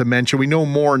Alzheimer's and dementia. We know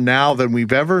more now than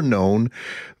we've ever known.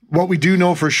 What we do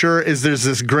know for sure is there's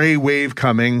this gray wave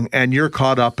coming, and you're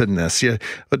caught up in this.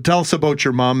 But tell us about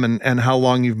your mom and how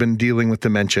long you've been dealing with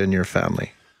dementia in your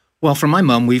family. Well, for my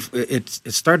mom, it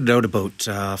started out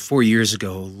about 4 years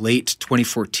ago, late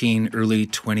 2014, early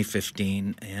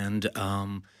 2015,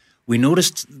 and we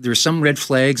noticed there were some red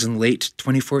flags in late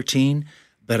 2014,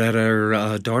 but at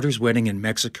our daughter's wedding in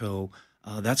Mexico,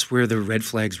 that's where the red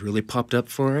flags really popped up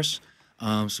for us.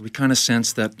 So we kind of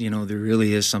sensed that, there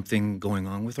really is something going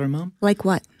on with our mom. Like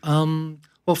what? Well,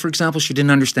 for example, she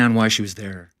didn't understand why she was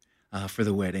there for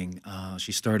the wedding.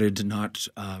 She started not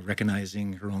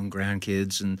recognizing her own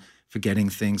grandkids and forgetting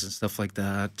things and stuff like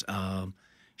that.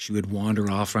 She would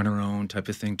wander off on her own type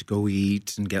of thing to go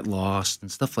eat and get lost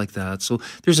and stuff like that. So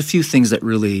there's a few things that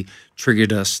really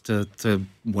triggered us to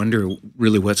wonder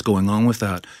really what's going on with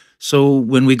that. So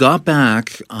when we got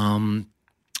back from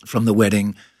the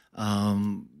wedding,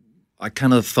 I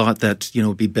kind of thought that,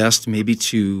 it'd be best maybe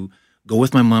to go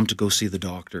with my mom to go see the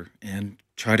doctor and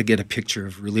try to get a picture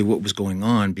of really what was going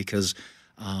on, because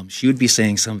she would be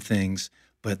saying some things,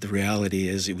 but the reality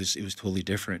is it was totally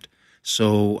different.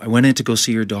 So I went in to go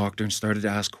see her doctor and started to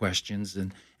ask questions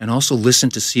and also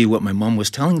listen to see what my mom was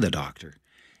telling the doctor.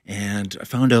 And I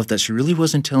found out that she really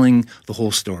wasn't telling the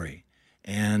whole story.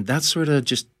 And that sort of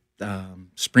just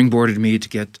springboarded me to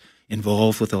get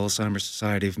involved with the Alzheimer's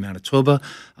Society of Manitoba.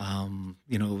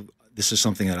 This is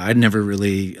something that I'd never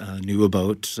really knew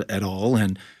about at all.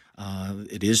 And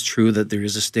it is true that there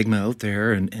is a stigma out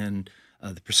there, and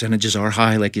the percentages are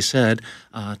high, like you said,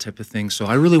 type of thing. So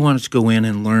I really wanted to go in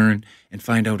and learn and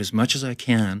find out as much as I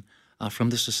can from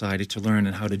the society to learn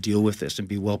and how to deal with this and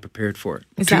be well prepared for it.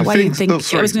 Is that why you think, I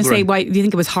was going to say, why do you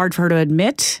think it was hard for her to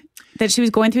admit that she was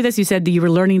going through this? You said that you were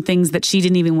learning things that she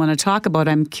didn't even want to talk about.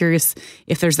 I'm curious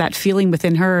if there's that feeling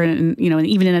within her, and and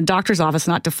even in a doctor's office,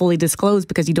 not to fully disclose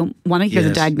because you don't want to hear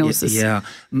the diagnosis. Yeah.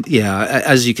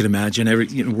 As you can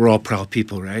imagine, we're all proud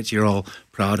people, right? You're all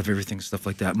proud of everything, stuff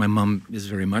like that. My mom is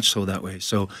very much so that way.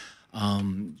 So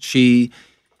she,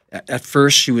 at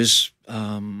first, she was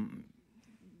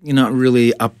not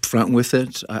really upfront with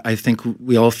it. I think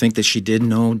we all think that she did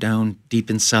know down deep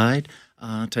inside.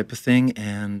 Type of thing,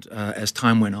 and as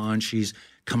time went on, she's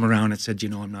come around and said,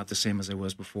 I'm not the same as I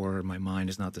was before. My mind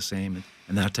is not the same,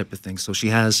 and that type of thing. So she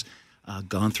has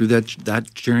gone through that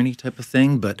journey type of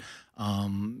thing. But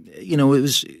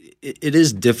it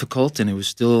is difficult, and it's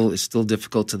still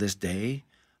difficult to this day.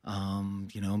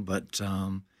 But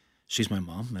she's my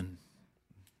mom, and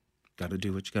got to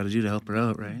do what you got to do to help her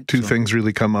out, right? Two things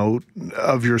really come out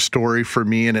of your story for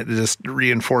me, and it just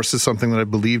reinforces something that I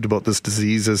believed about this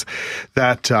disease, is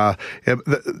that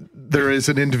there is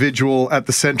an individual at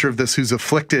the center of this who's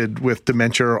afflicted with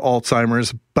dementia or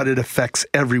Alzheimer's, but it affects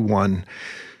everyone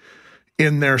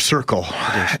in their circle.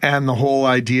 And the whole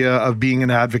idea of being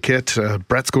an advocate,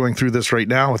 Brett's going through this right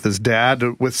now with his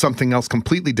dad, with something else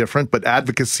completely different, but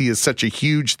advocacy is such a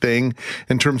huge thing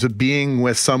in terms of being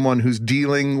with someone who's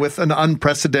dealing with an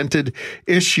unprecedented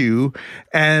issue.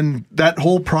 And that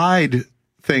whole pride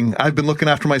thing, I've been looking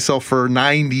after myself for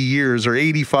 90 years or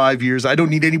 85 years. I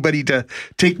don't need anybody to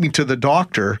take me to the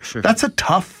doctor. Sure. That's a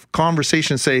tough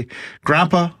conversation to say,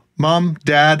 Grandpa, Mom,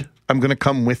 Dad, I'm going to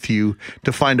come with you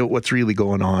to find out what's really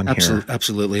going on here.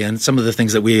 Absolutely. And some of the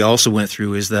things that we also went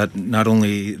through is that not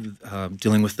only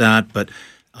dealing with that, but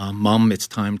Mom, it's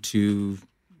time to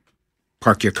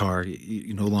park your car.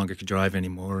 You no longer can drive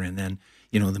anymore. And then,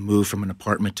 the move from an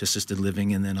apartment to assisted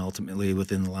living. And then ultimately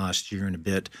within the last year and a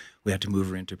bit, we had to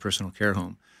move her into a personal care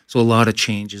home. So a lot of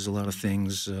changes, a lot of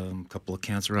things, a couple of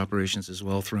cancer operations as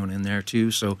well thrown in there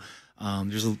too. So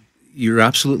you're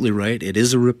absolutely right. It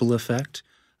is a ripple effect.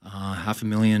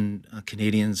 500,000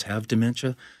 Canadians have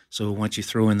dementia. So once you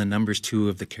throw in the numbers too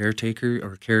of the caretaker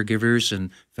or caregivers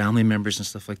and family members and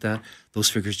stuff like that, those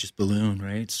figures just balloon,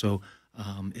 right? So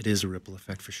it is a ripple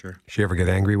effect for sure. She ever get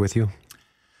angry with you?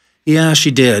 Yeah,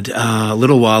 she did. A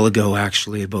little while ago,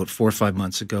 actually, about 4 or 5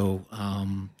 months ago,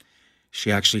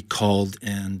 she actually called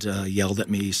and yelled at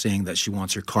me saying that she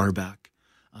wants her car back.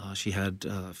 She had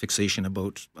a fixation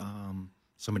about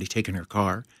somebody taking her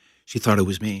car. She thought it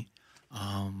was me.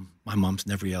 My mom's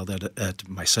never yelled at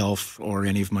myself or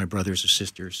any of my brothers or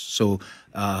sisters. So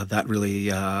that really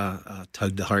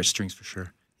tugged the heartstrings for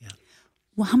sure. Yeah.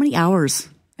 Well, how many hours?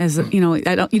 You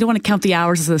don't want to count the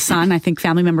hours as a son. I think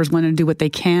family members want to do what they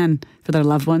can for their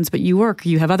loved ones, but you work,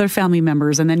 you have other family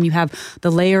members, and then you have the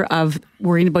layer of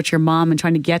worrying about your mom and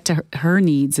trying to get to her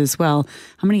needs as well.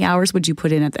 How many hours would you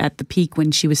put in at the peak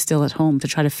when she was still at home to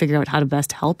try to figure out how to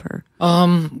best help her?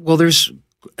 Well, there's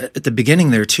at the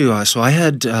beginning there too. So I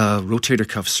had rotator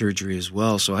cuff surgery as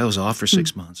well. So I was off for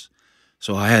 6 months.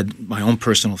 So I had my own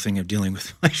personal thing of dealing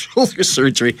with my shoulder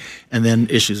surgery and then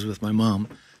issues with my mom.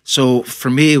 So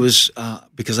for me, it was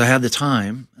because I had the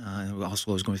time. Also,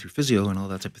 I was going through physio and all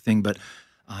that type of thing, but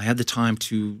I had the time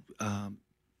to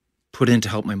put in to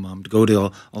help my mom, to go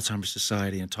to Alzheimer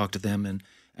Society and talk to them. And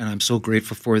I'm so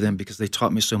grateful for them because they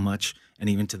taught me so much. And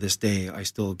even to this day, I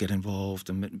still get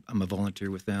involved. I'm a volunteer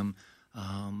with them.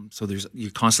 So you're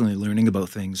constantly learning about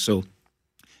things. So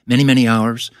many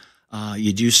hours.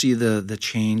 You do see the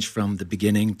change from the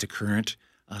beginning to current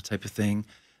type of thing.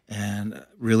 And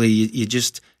really, you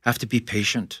just have to be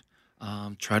patient.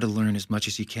 Try to learn as much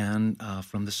as you can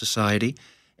from the society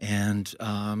and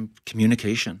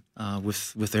communication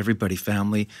with everybody,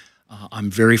 family.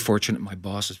 I'm very fortunate. My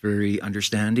boss is very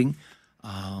understanding.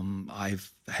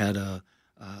 I've had a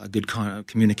good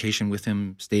communication with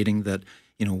him stating that,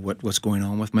 what's going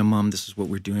on with my mom, this is what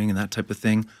we're doing and that type of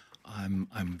thing.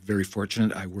 I'm very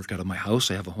fortunate. I work out of my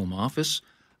house. I have a home office.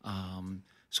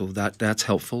 So that's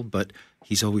helpful, but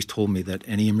he's always told me that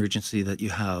any emergency that you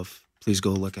have, please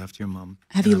go look after your mom.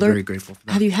 Have you learned? Very grateful for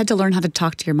that. Have you had to learn how to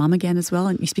talk to your mom again as well?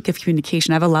 And you speak of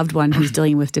communication. I have a loved one who's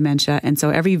dealing with dementia, and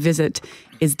so every visit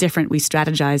is different. We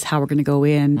strategize how we're going to go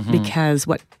in because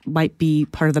what might be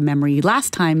part of the memory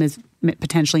last time is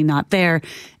potentially not there,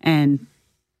 and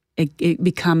it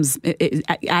becomes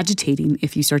agitating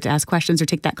if you start to ask questions or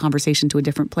take that conversation to a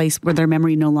different place where their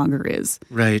memory no longer is.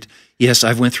 Right. Yes,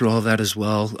 I've went through all of that as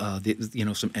well.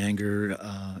 Some anger,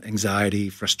 anxiety,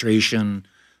 frustration,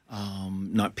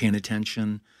 not paying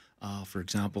attention. For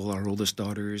example, our oldest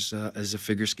daughter is a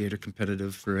figure skater,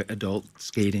 competitive for adult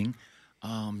skating.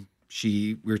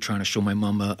 We were trying to show my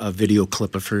mom a video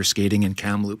clip of her skating in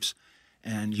Kamloops,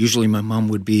 and usually my mom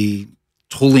would be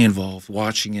totally involved,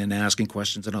 watching and asking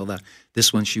questions and all that.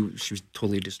 This one, she was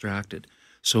totally distracted.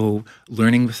 So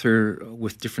learning with her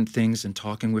with different things and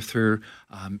talking with her,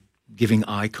 giving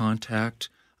eye contact,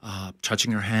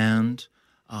 touching her hand,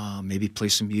 maybe play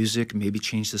some music, maybe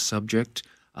change the subject,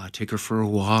 take her for a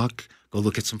walk, go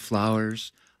look at some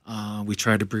flowers. We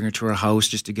tried to bring her to our house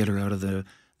just to get her out of the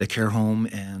care home.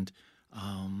 And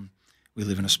we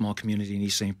live in a small community in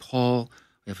East St. Paul.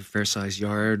 We have a fair-sized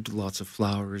yard, lots of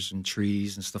flowers and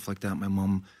trees and stuff like that. My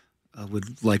mom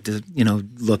would like to,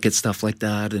 look at stuff like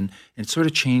that and sort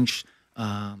of change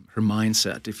her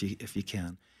mindset if you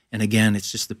can. And again,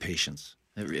 it's just the patience.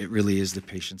 It really is the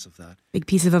patience of that. Big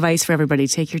piece of advice for everybody: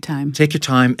 take your time. Take your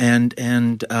time and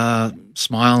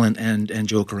smile and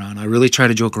joke around. I really try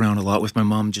to joke around a lot with my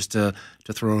mom just to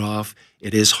throw her off.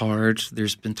 It is hard.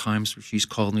 There's been times where she's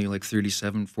called me like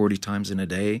 37, 40 times in a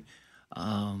day.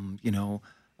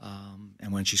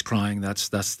 And when she's crying, that's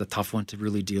the tough one to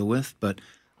really deal with. But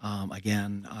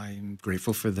again, I'm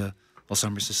grateful for the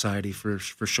Alzheimer Society for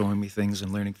showing me things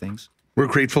and learning things. We're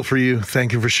grateful for you.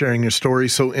 Thank you for sharing your story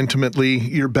so intimately.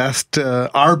 Your best,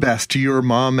 our best to your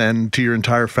mom and to your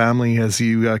entire family as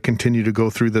you continue to go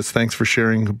through this. Thanks for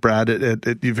sharing, Brad.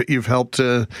 You've helped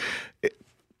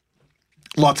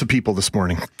lots of people this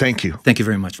morning. Thank you. Thank you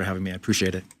very much for having me. I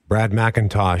appreciate it. Brad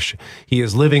McIntosh. He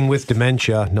is living with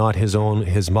dementia, not his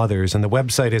mother's. And the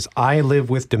website is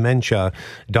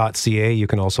ilivewithdementia.ca. You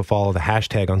can also follow the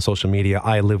hashtag on social media,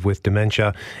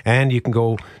 ilivewithdementia. And you can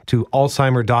go to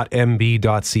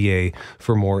alzheimer.mb.ca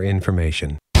for more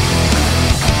information.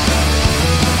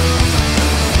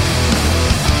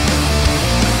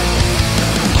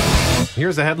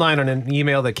 Here's a headline on an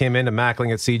email that came in to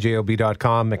Mackling at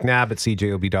cjob.com, McNabb at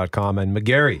cjob.com, and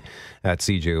McGarry at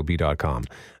cjob.com.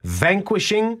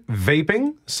 Vanquishing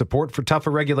vaping. Support for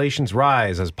tougher regulations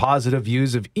rise as positive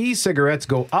views of e-cigarettes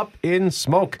go up in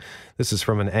smoke. This is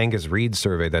from an Angus Reid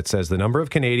survey that says the number of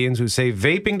Canadians who say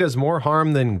vaping does more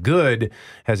harm than good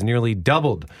has nearly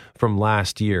doubled from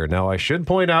last year. Now, I should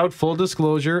point out, full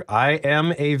disclosure, I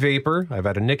am a vapor. I've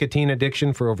had a nicotine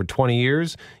addiction for over 20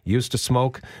 years, used to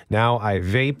smoke. Now I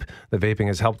vape. The vaping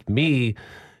has helped me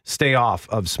stay off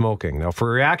of smoking. Now, for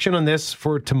reaction on this,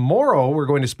 for tomorrow, we're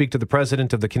going to speak to the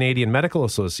president of the Canadian Medical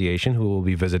Association, who will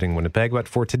be visiting Winnipeg. But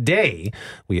for today,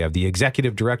 we have the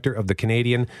executive director of the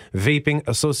Canadian Vaping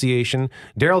Association,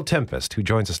 Daryl Tempest, who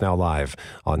joins us now live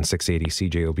on 680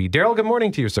 CJOB. Daryl, good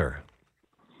morning to you, sir.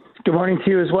 Good morning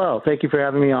to you as well. Thank you for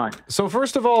having me on. So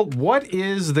first of all, what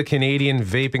is the Canadian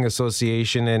Vaping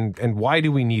Association and why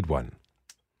do we need one?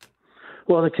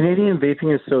 Well, the Canadian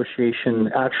Vaping Association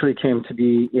actually came to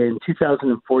be in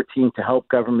 2014 to help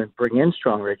government bring in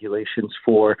strong regulations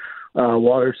for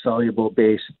water-soluble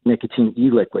based nicotine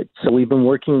e-liquid. So we've been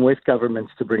working with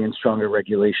governments to bring in stronger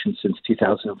regulations since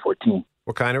 2014.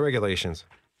 What kind of regulations?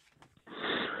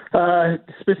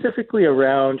 Specifically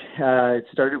around, it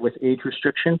started with age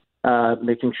restriction,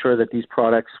 making sure that these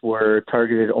products were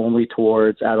targeted only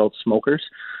towards adult smokers.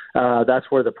 That's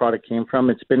where the product came from.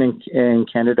 It's been in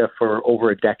Canada for over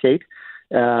a decade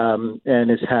and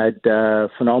has had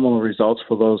phenomenal results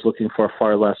for those looking for a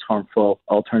far less harmful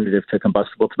alternative to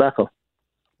combustible tobacco.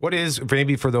 What is,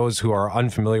 maybe for those who are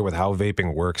unfamiliar with how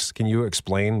vaping works, can you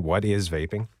explain what is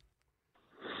vaping?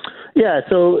 Yeah,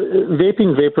 so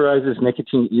vaping vaporizes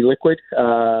nicotine e-liquid,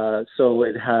 so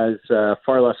it has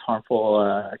far less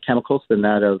harmful chemicals than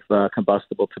that of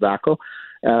combustible tobacco.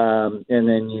 And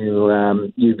then you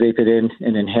vape it in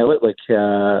and inhale it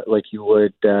like you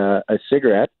would a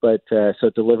cigarette, but so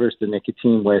it delivers the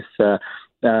nicotine with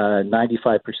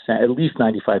 95%, at least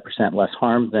 95% less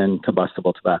harm than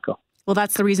combustible tobacco. Well,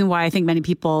 that's the reason why I think many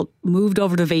people moved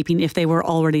over to vaping if they were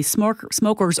already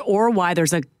smokers, or why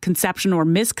there's a conception or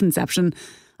misconception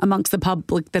amongst the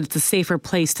public that it's a safer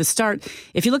place to start.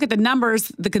 If you look at the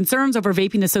numbers, the concerns over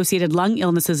vaping-associated lung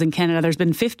illnesses in Canada, there's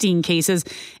been 15 cases,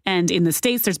 and in the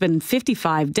States, there's been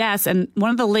 55 deaths. And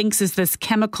one of the links is this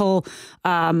chemical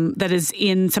that is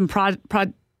in some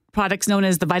products known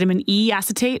as the vitamin E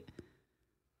acetate.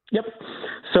 Yep.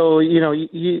 So,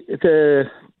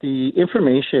 the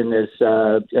information is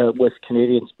with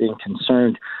Canadians being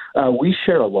concerned. We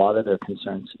share a lot of their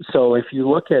concerns. So if you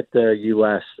look at the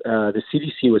U.S., the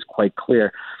CDC was quite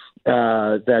clear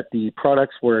that the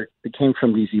products came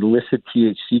from these illicit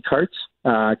THC carts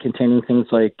containing things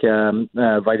like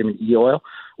vitamin E oil,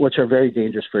 which are very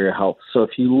dangerous for your health. So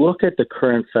if you look at the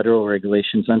current federal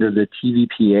regulations under the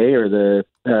TVPA or the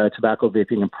Tobacco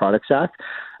Vaping and Products Act,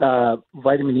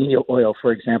 vitamin E oil,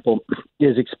 for example,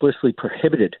 is explicitly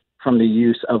prohibited from the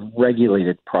use of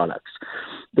regulated products.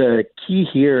 The key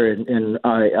here, and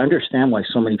I understand why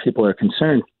so many people are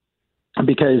concerned,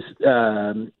 because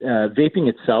vaping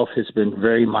itself has been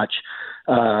very much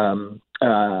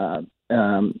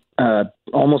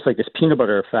almost like this peanut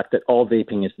butter effect that all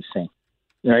vaping is the same,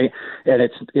 right? And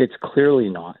it's clearly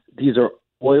not. These are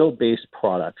oil-based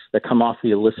products that come off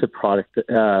the illicit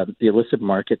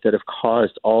market that have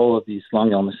caused all of these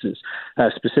lung illnesses,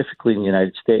 specifically in the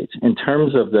United States. In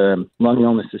terms of the lung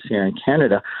illnesses here in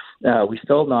Canada, we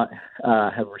still not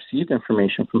have received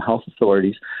information from health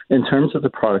authorities in terms of the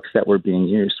products that were being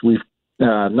used. We've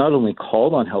not only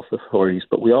called on health authorities,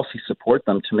 but we also support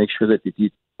them to make sure that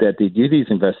they do these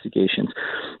investigations,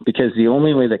 because the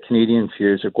only way that Canadian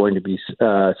fears are going to be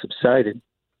subsided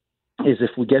is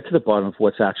if we get to the bottom of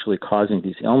what's actually causing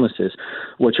these illnesses,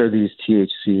 which are these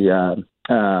THC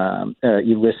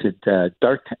illicit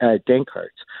dank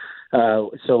carts.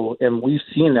 And we've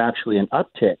seen actually an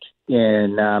uptick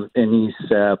in these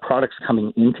products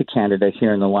coming into Canada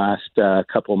here in the last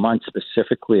couple of months,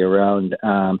 specifically around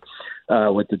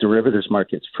with the derivatives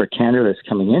markets for cannabis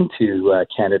coming into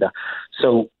Canada.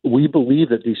 So we believe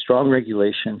that these strong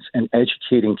regulations and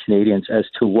educating Canadians as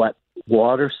to what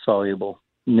water-soluble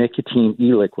nicotine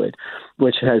e-liquid,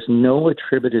 which has no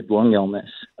attributed lung illness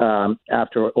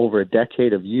after over a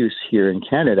decade of use here in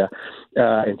Canada,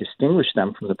 and distinguish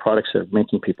them from the products that are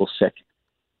making people sick.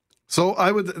 So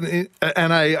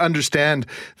I understand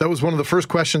that was one of the first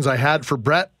questions I had for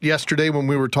Brett yesterday when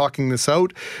we were talking this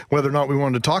out, whether or not we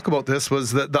wanted to talk about this,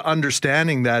 was that the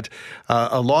understanding that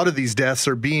a lot of these deaths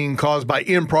are being caused by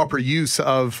improper use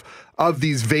of of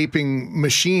these vaping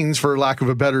machines, for lack of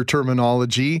a better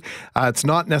terminology. It's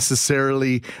not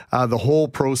necessarily the whole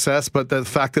process, but the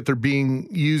fact that they're being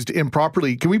used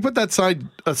improperly. Can we put that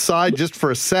aside just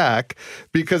for a sec?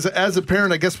 Because as a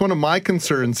parent, I guess one of my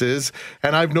concerns is,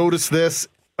 and I've noticed this,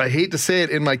 I hate to say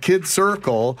it, in my kids'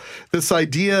 circle, this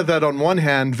idea that on one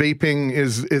hand, vaping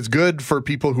is good for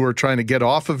people who are trying to get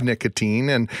off of nicotine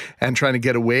and trying to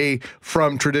get away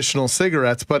from traditional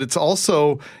cigarettes, but it's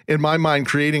also, in my mind,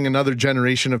 creating another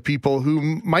generation of people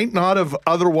who might not have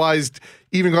otherwise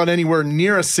even gone anywhere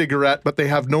near a cigarette, but they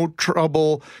have no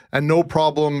trouble and no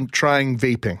problem trying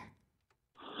vaping.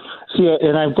 So, yeah,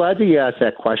 and I'm glad that you asked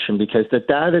that question, because the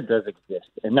data does exist,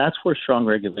 and that's where strong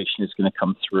regulation is going to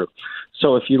come through.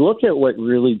 So if you look at what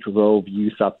really drove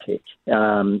youth uptake,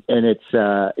 and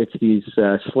it's these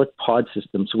slick pod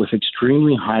systems with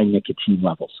extremely high nicotine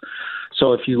levels.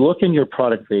 So if you look in your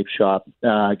product vape shop,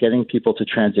 getting people to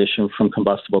transition from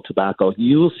combustible tobacco,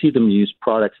 you will see them use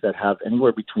products that have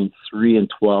anywhere between 3 and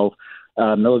 12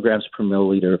 milligrams per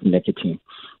milliliter of nicotine.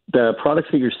 The products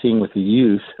that you're seeing with the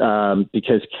youth,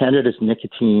 because Canada's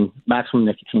maximum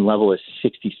nicotine level is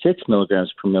 66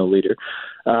 milligrams per milliliter,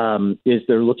 is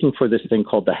they're looking for this thing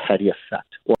called the heady effect,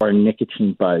 or a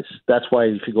nicotine buzz. That's why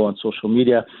if you go on social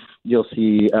media, you'll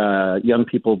see young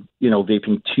people,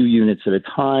 vaping 2 units at a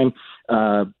time,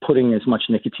 putting as much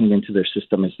nicotine into their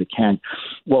system as they can.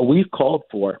 What we've called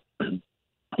for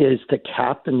is to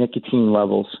cap the nicotine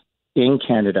levels in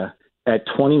Canada at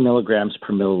 20 milligrams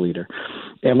per milliliter.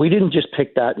 And we didn't just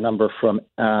pick that number from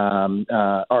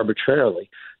arbitrarily.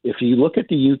 If you look at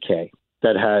the UK,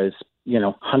 that has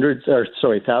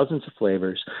thousands of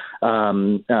flavors,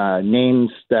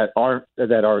 names that are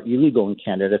illegal in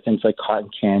Canada, things like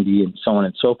cotton candy and so on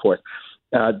and so forth.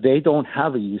 They don't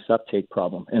have a youth uptake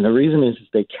problem. And the reason is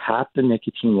they cap the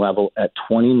nicotine level at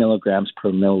 20 milligrams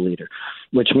per milliliter,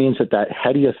 which means that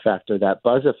heady effect, or that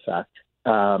buzz effect,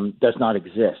 does not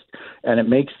exist. And it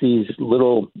makes these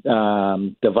little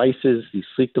devices, these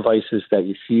sleek devices that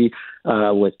you see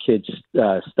with kids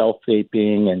stealth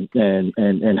vaping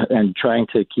and trying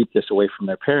to keep this away from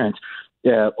their parents,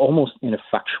 almost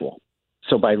ineffectual.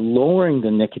 So by lowering the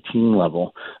nicotine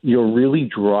level, you're really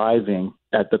driving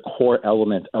at the core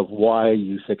element of why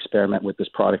youth experiment with this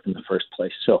product in the first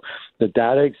place. So the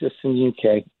data exists in the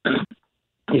UK.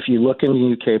 If you look in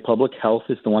the UK, Public Health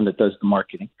is the one that does the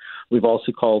marketing. We've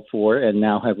also called for and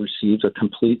now have received a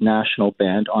complete national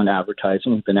ban on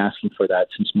advertising. We've been asking for that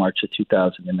since March of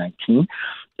 2019,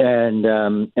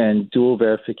 and dual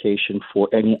verification for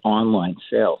any online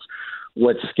sales.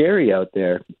 What's scary out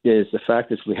there is the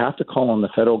fact is we have to call on the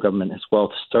federal government as well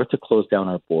to start to close down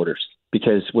our borders,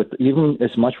 because with even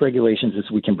as much regulations as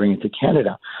we can bring into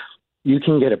Canada, you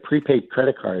can get a prepaid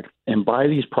credit card and buy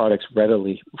these products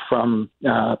readily from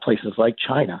places like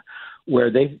China,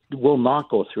 where they will not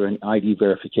go through an ID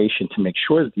verification to make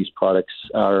sure that these products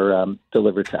are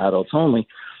delivered to adults only.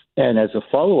 And as a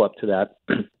follow-up to that,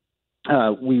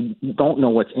 we don't know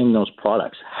what's in those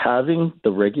products. Having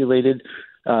the regulated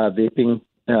vaping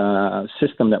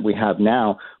system that we have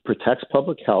now protects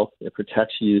public health, it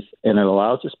protects youth, and it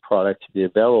allows this product to be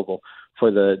available for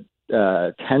the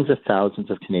tens of thousands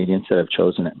of Canadians that have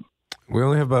chosen it. We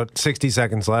only have about 60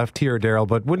 seconds left here, Daryl,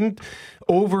 but wouldn't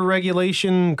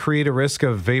over-regulation create a risk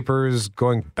of vapors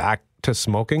going back to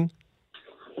smoking?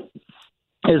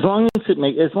 As long as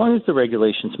the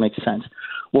regulations make sense.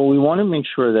 What we want to make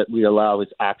sure that we allow is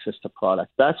access to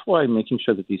product. That's why making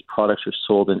sure that these products are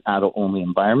sold in adult-only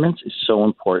environments is so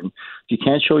important. If you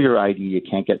can't show your ID, you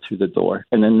can't get through the door.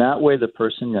 And then that way the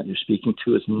person that you're speaking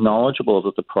to is knowledgeable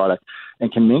about the product and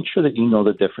can make sure that you know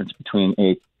the difference between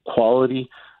a quality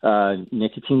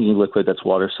nicotine e-liquid that's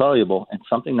water soluble and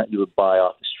something that you would buy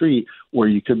off the street, where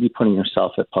you could be putting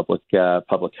yourself at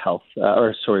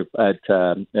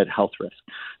health risk.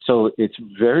 So it's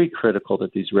very critical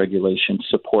that these regulations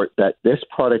support that this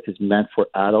product is meant for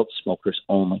adult smokers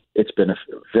only. It's been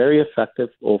very effective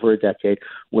over a decade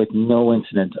with no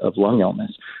incident of lung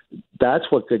illness. That's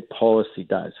what good policy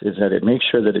does, is that it makes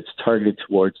sure that it's targeted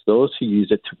towards those who use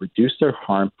it to reduce their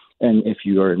harm. And if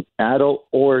you are an adult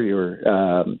or you're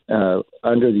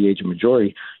under the age of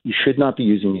majority, you should not be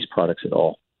using these products at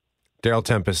all. Daryl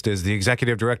Tempest is the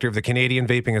Executive Director of the Canadian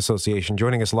Vaping Association,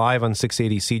 joining us live on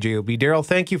 680 CJOB. Daryl,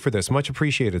 thank you for this. Much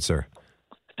appreciated, sir.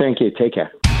 Thank you. Take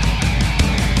care.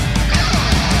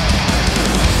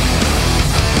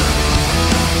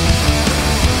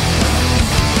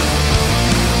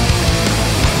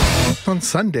 on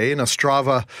Sunday in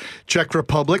Ostrava, Czech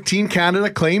Republic, Team Canada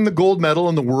claimed the gold medal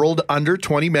in the World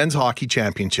Under-20 Men's Hockey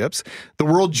Championships. The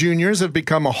World Juniors have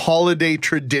become a holiday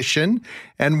tradition,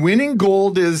 and winning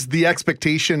gold is the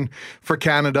expectation for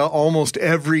Canada almost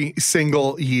every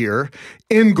single year.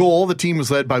 In goal, the team was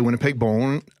led by Winnipeg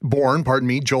born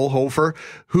Joel Hofer,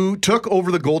 who took over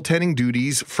the goaltending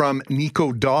duties from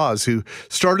Nico Dawes, who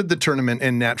started the tournament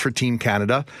in net for Team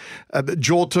Canada.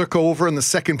 Joel took over in the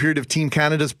second period of Team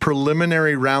Canada's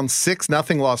preliminary round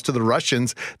 6-0 loss to the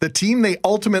Russians, the team they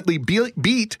ultimately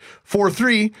beat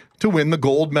 4-3 to win the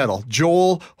gold medal.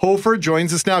 Joel Hofer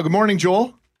joins us now. Good morning,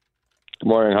 Joel. Good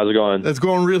morning. How's it going? It's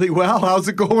going really well. How's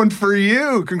it going for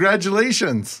you?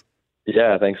 Congratulations.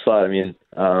 Yeah, thanks a lot. I mean,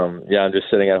 I'm just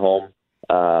sitting at home.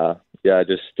 I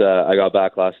got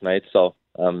back last night, so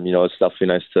it's definitely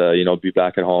nice to be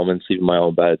back at home and sleep in my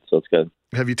own bed. So it's good.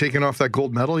 Have you taken off that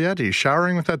gold medal yet? Are you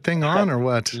showering with that thing on, or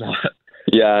what?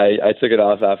 Yeah, I took it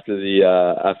off after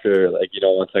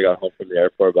once I got home from the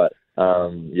airport. But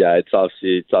it's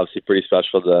obviously pretty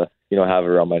special to have it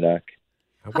around my neck.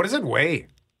 What does it weigh?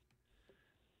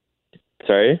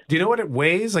 Sorry? Do you know what it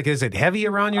weighs? Like, is it heavy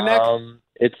around your neck?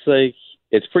 It's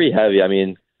pretty heavy. I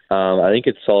mean, I think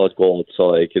it's solid gold,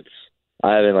 so I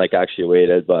haven't actually weighed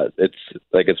it, but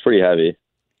it's pretty heavy.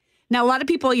 Now, a lot of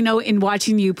people, in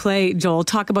watching you play, Joel,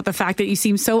 talk about the fact that you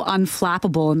seem so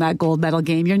unflappable in that gold medal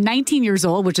game. You're 19 years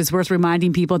old, which is worth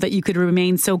reminding people that you could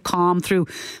remain so calm through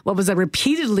what was a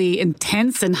repeatedly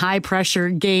intense and high-pressure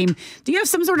game. Do you have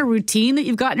some sort of routine that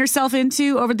you've gotten yourself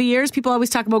into over the years? People always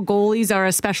talk about goalies are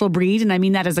a special breed, and I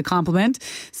mean that as a compliment.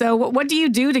 So what do you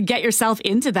do to get yourself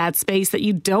into that space that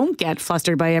you don't get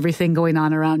flustered by everything going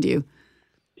on around you?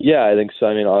 Yeah, I think so.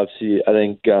 I mean, obviously, I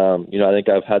think I've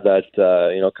had that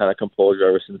kind of composure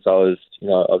ever since I was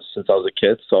a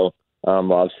kid. So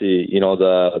obviously,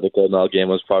 the gold medal game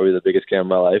was probably the biggest game of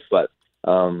my life. But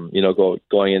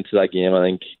going into that game, I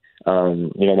think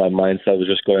my mindset was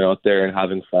just going out there and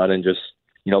having fun and just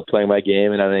playing my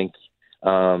game. And I think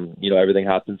everything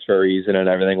happens for a reason, and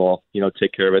everything will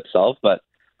take care of itself. But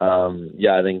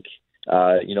I think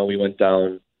we went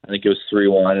down. I think it was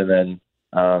 3-1, and then.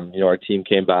 Our team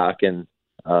came back and,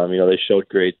 they showed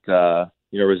great,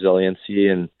 resiliency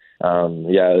and, it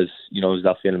was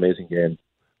definitely an amazing game.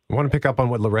 I want to pick up on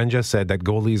what Lorenza said, that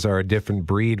goalies are a different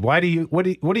breed. What do you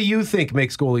think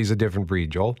makes goalies a different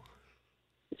breed, Joel?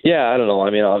 Yeah, I don't know. I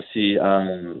mean, obviously,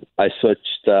 I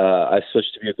switched to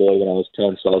be a goalie when I was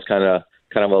 10, so I was kind of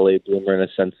a late bloomer in a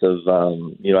sense of,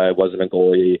 I wasn't a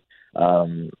goalie,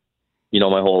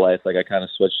 my whole life. I kind of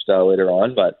switched later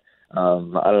on, but I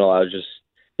don't know.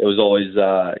 It was always,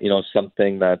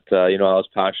 something that, I was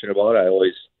passionate about. I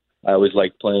always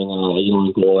liked playing,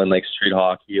 goal in street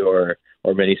hockey or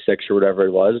mini six or whatever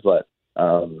it was. But,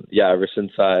 ever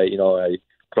since I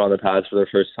put on the pads for the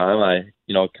first time, I,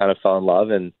 kind of fell in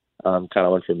love and kind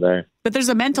of went from there. But there's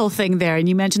a mental thing there. And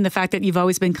you mentioned the fact that you've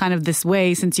always been kind of this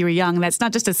way since you were young. That's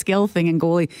not just a skill thing in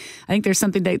goalie. I think there's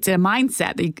something that's a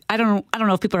mindset. I don't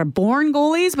know if people are born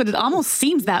goalies, but it almost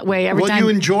seems that way every time. Well, you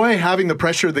enjoy having the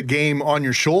pressure of the game on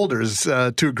your shoulders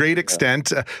to a great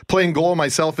extent. Playing goal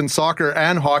myself in soccer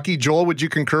and hockey. Joel, would you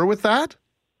concur with that?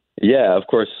 Yeah, of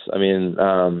course. I mean,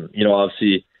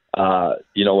 obviously,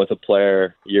 with a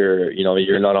player,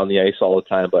 you're not on the ice all the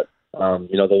time, but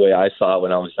the way I saw it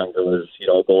when I was younger was,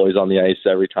 goalie's on the ice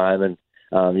every time, and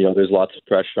there's lots of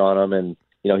pressure on him, and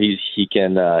he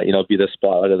can be the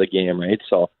spotlight of the game, right?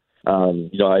 So I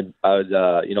would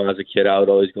as a kid I would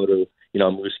always go to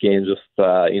Moose games with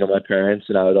my parents,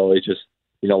 and I would always just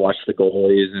watch the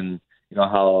goalies, and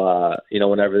how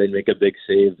whenever they'd make a big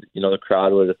save, the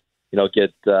crowd would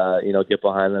get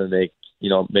behind them and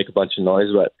make a bunch of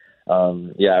noise, but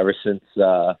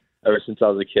ever since I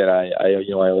was a kid, I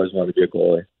always wanted to be a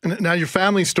goalie. Now, your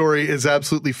family story is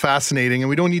absolutely fascinating, and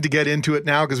we don't need to get into it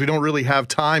now because we don't really have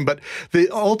time, but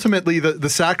ultimately the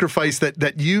sacrifice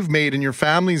that you've made and your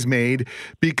family's made,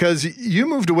 because you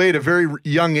moved away at a very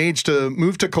young age to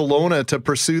move to Kelowna to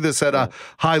pursue this at a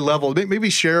high level. Maybe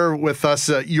share with us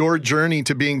your journey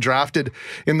to being drafted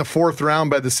in the 4th round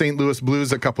by the St. Louis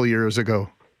Blues a couple of years ago.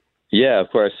 Yeah, of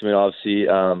course. I mean, obviously,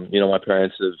 my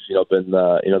parents have, been,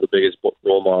 the biggest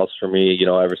role models for me,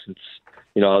 ever since,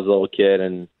 I was a little kid.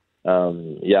 And,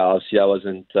 obviously I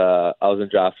wasn't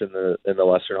drafted in the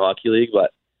Western Hockey League,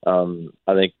 but, I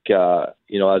think,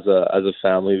 as a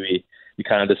family, we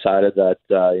kind of decided that,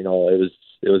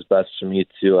 it was best for me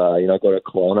to, go to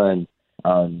Kelowna and,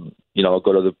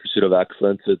 go to the Pursuit of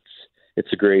Excellence.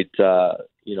 It's a great,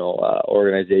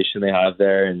 organization they have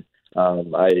there. And,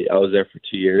 I was there for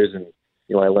 2 years, and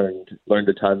I learned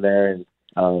a ton there, and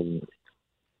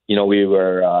we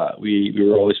were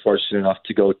always fortunate enough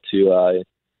to go to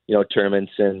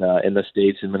tournaments in the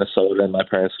States, in Minnesota, and my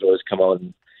parents would always come out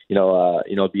and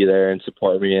be there and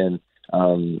support me. And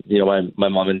my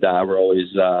mom and dad were always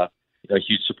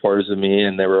huge supporters of me,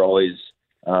 and they were always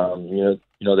they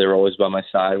were always by my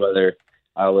side, whether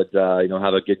I would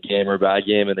have a good game or a bad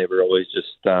game, and they were always just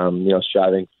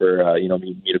striving for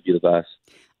me to be the best.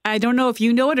 I don't know if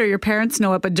you know it or your parents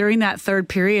know it, but during that third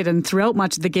period and throughout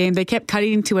much of the game, they kept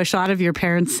cutting to a shot of your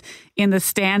parents in the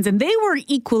stands, and they were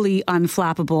equally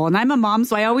unflappable. And I'm a mom,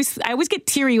 so I always get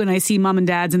teary when I see mom and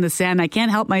dads in the stand. I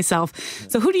can't help myself.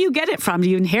 So who do you get it from? Do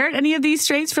you inherit any of these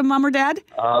traits from mom or dad?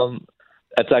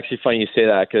 That's actually funny you say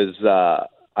that, because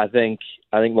I think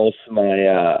most of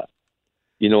my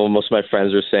most of my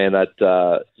friends are saying that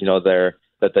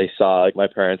that they saw like my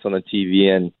parents on the TV,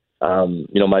 and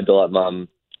my adult mom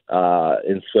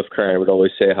in Swift Current would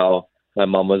always say how my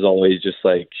mom was always just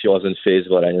like, she wasn't fazed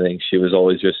about anything. She was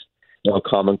always just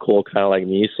calm and cool, kind of like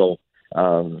me. So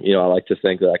I like to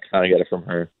think that I kind of get it from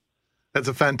her. That's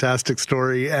a fantastic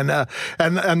story, and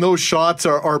those shots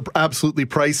are absolutely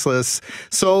priceless.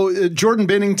 So Jordan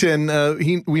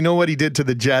Binnington, we know what he did to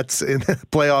the Jets in the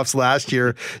playoffs last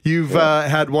year. You've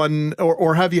had one,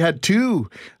 or have you had two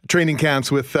training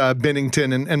camps with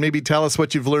Binnington, and maybe tell us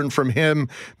what you've learned from him,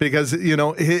 because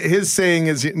his saying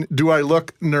is, "Do I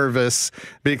look nervous?"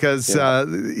 Because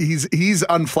he's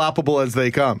unflappable as they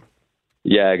come.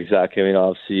 Yeah, exactly. I mean,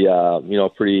 obviously,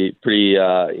 pretty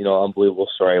unbelievable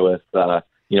story with,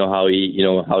 how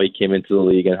he came into the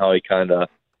league and how he kind of,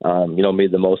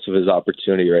 made the most of his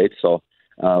opportunity, right? So,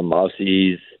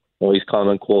 obviously he's calm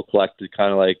and cool, collected,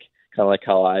 kind of like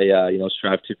how I,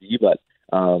 strive to be. But,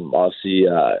 obviously,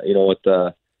 with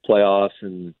the playoffs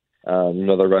and,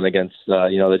 the run against,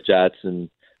 the Jets and,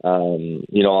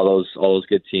 all those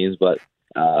good teams. But,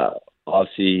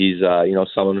 obviously he's,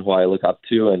 someone who I look up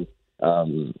to, and,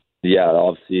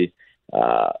 obviously,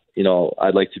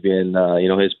 I'd like to be in,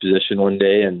 his position one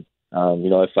day. And,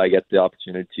 if I get the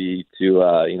opportunity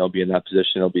to, be in that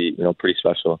position, it'll be, pretty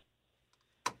special.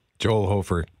 Joel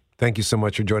Hofer, thank you so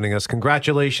much for joining us.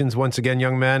 Congratulations once again,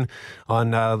 young man,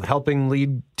 on helping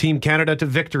lead Team Canada to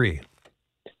victory.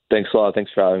 Thanks a lot.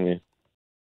 Thanks for having me.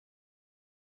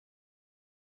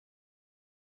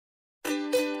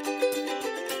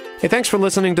 Hey, thanks for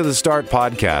listening to the Start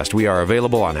Podcast. We are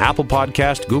available on Apple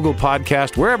Podcast, Google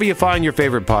Podcast, wherever you find your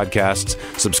favorite podcasts.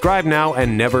 Subscribe now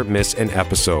and never miss an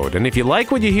episode. And if you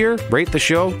like what you hear, rate the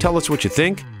show, tell us what you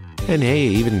think, and hey,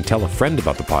 even tell a friend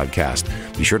about the podcast.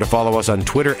 Be sure to follow us on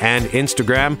Twitter and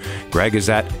Instagram. Greg is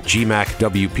at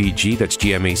GMACWPG, that's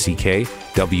GMACK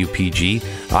WPG.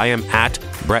 I am at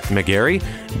Brett McGarry,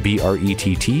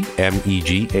 BRETTMEGARRY.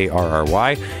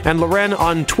 And Loren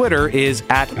on Twitter is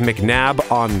at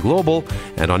McNabb on Global,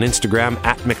 and on Instagram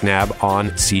at McNabb on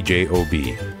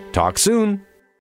CJOB. Talk soon.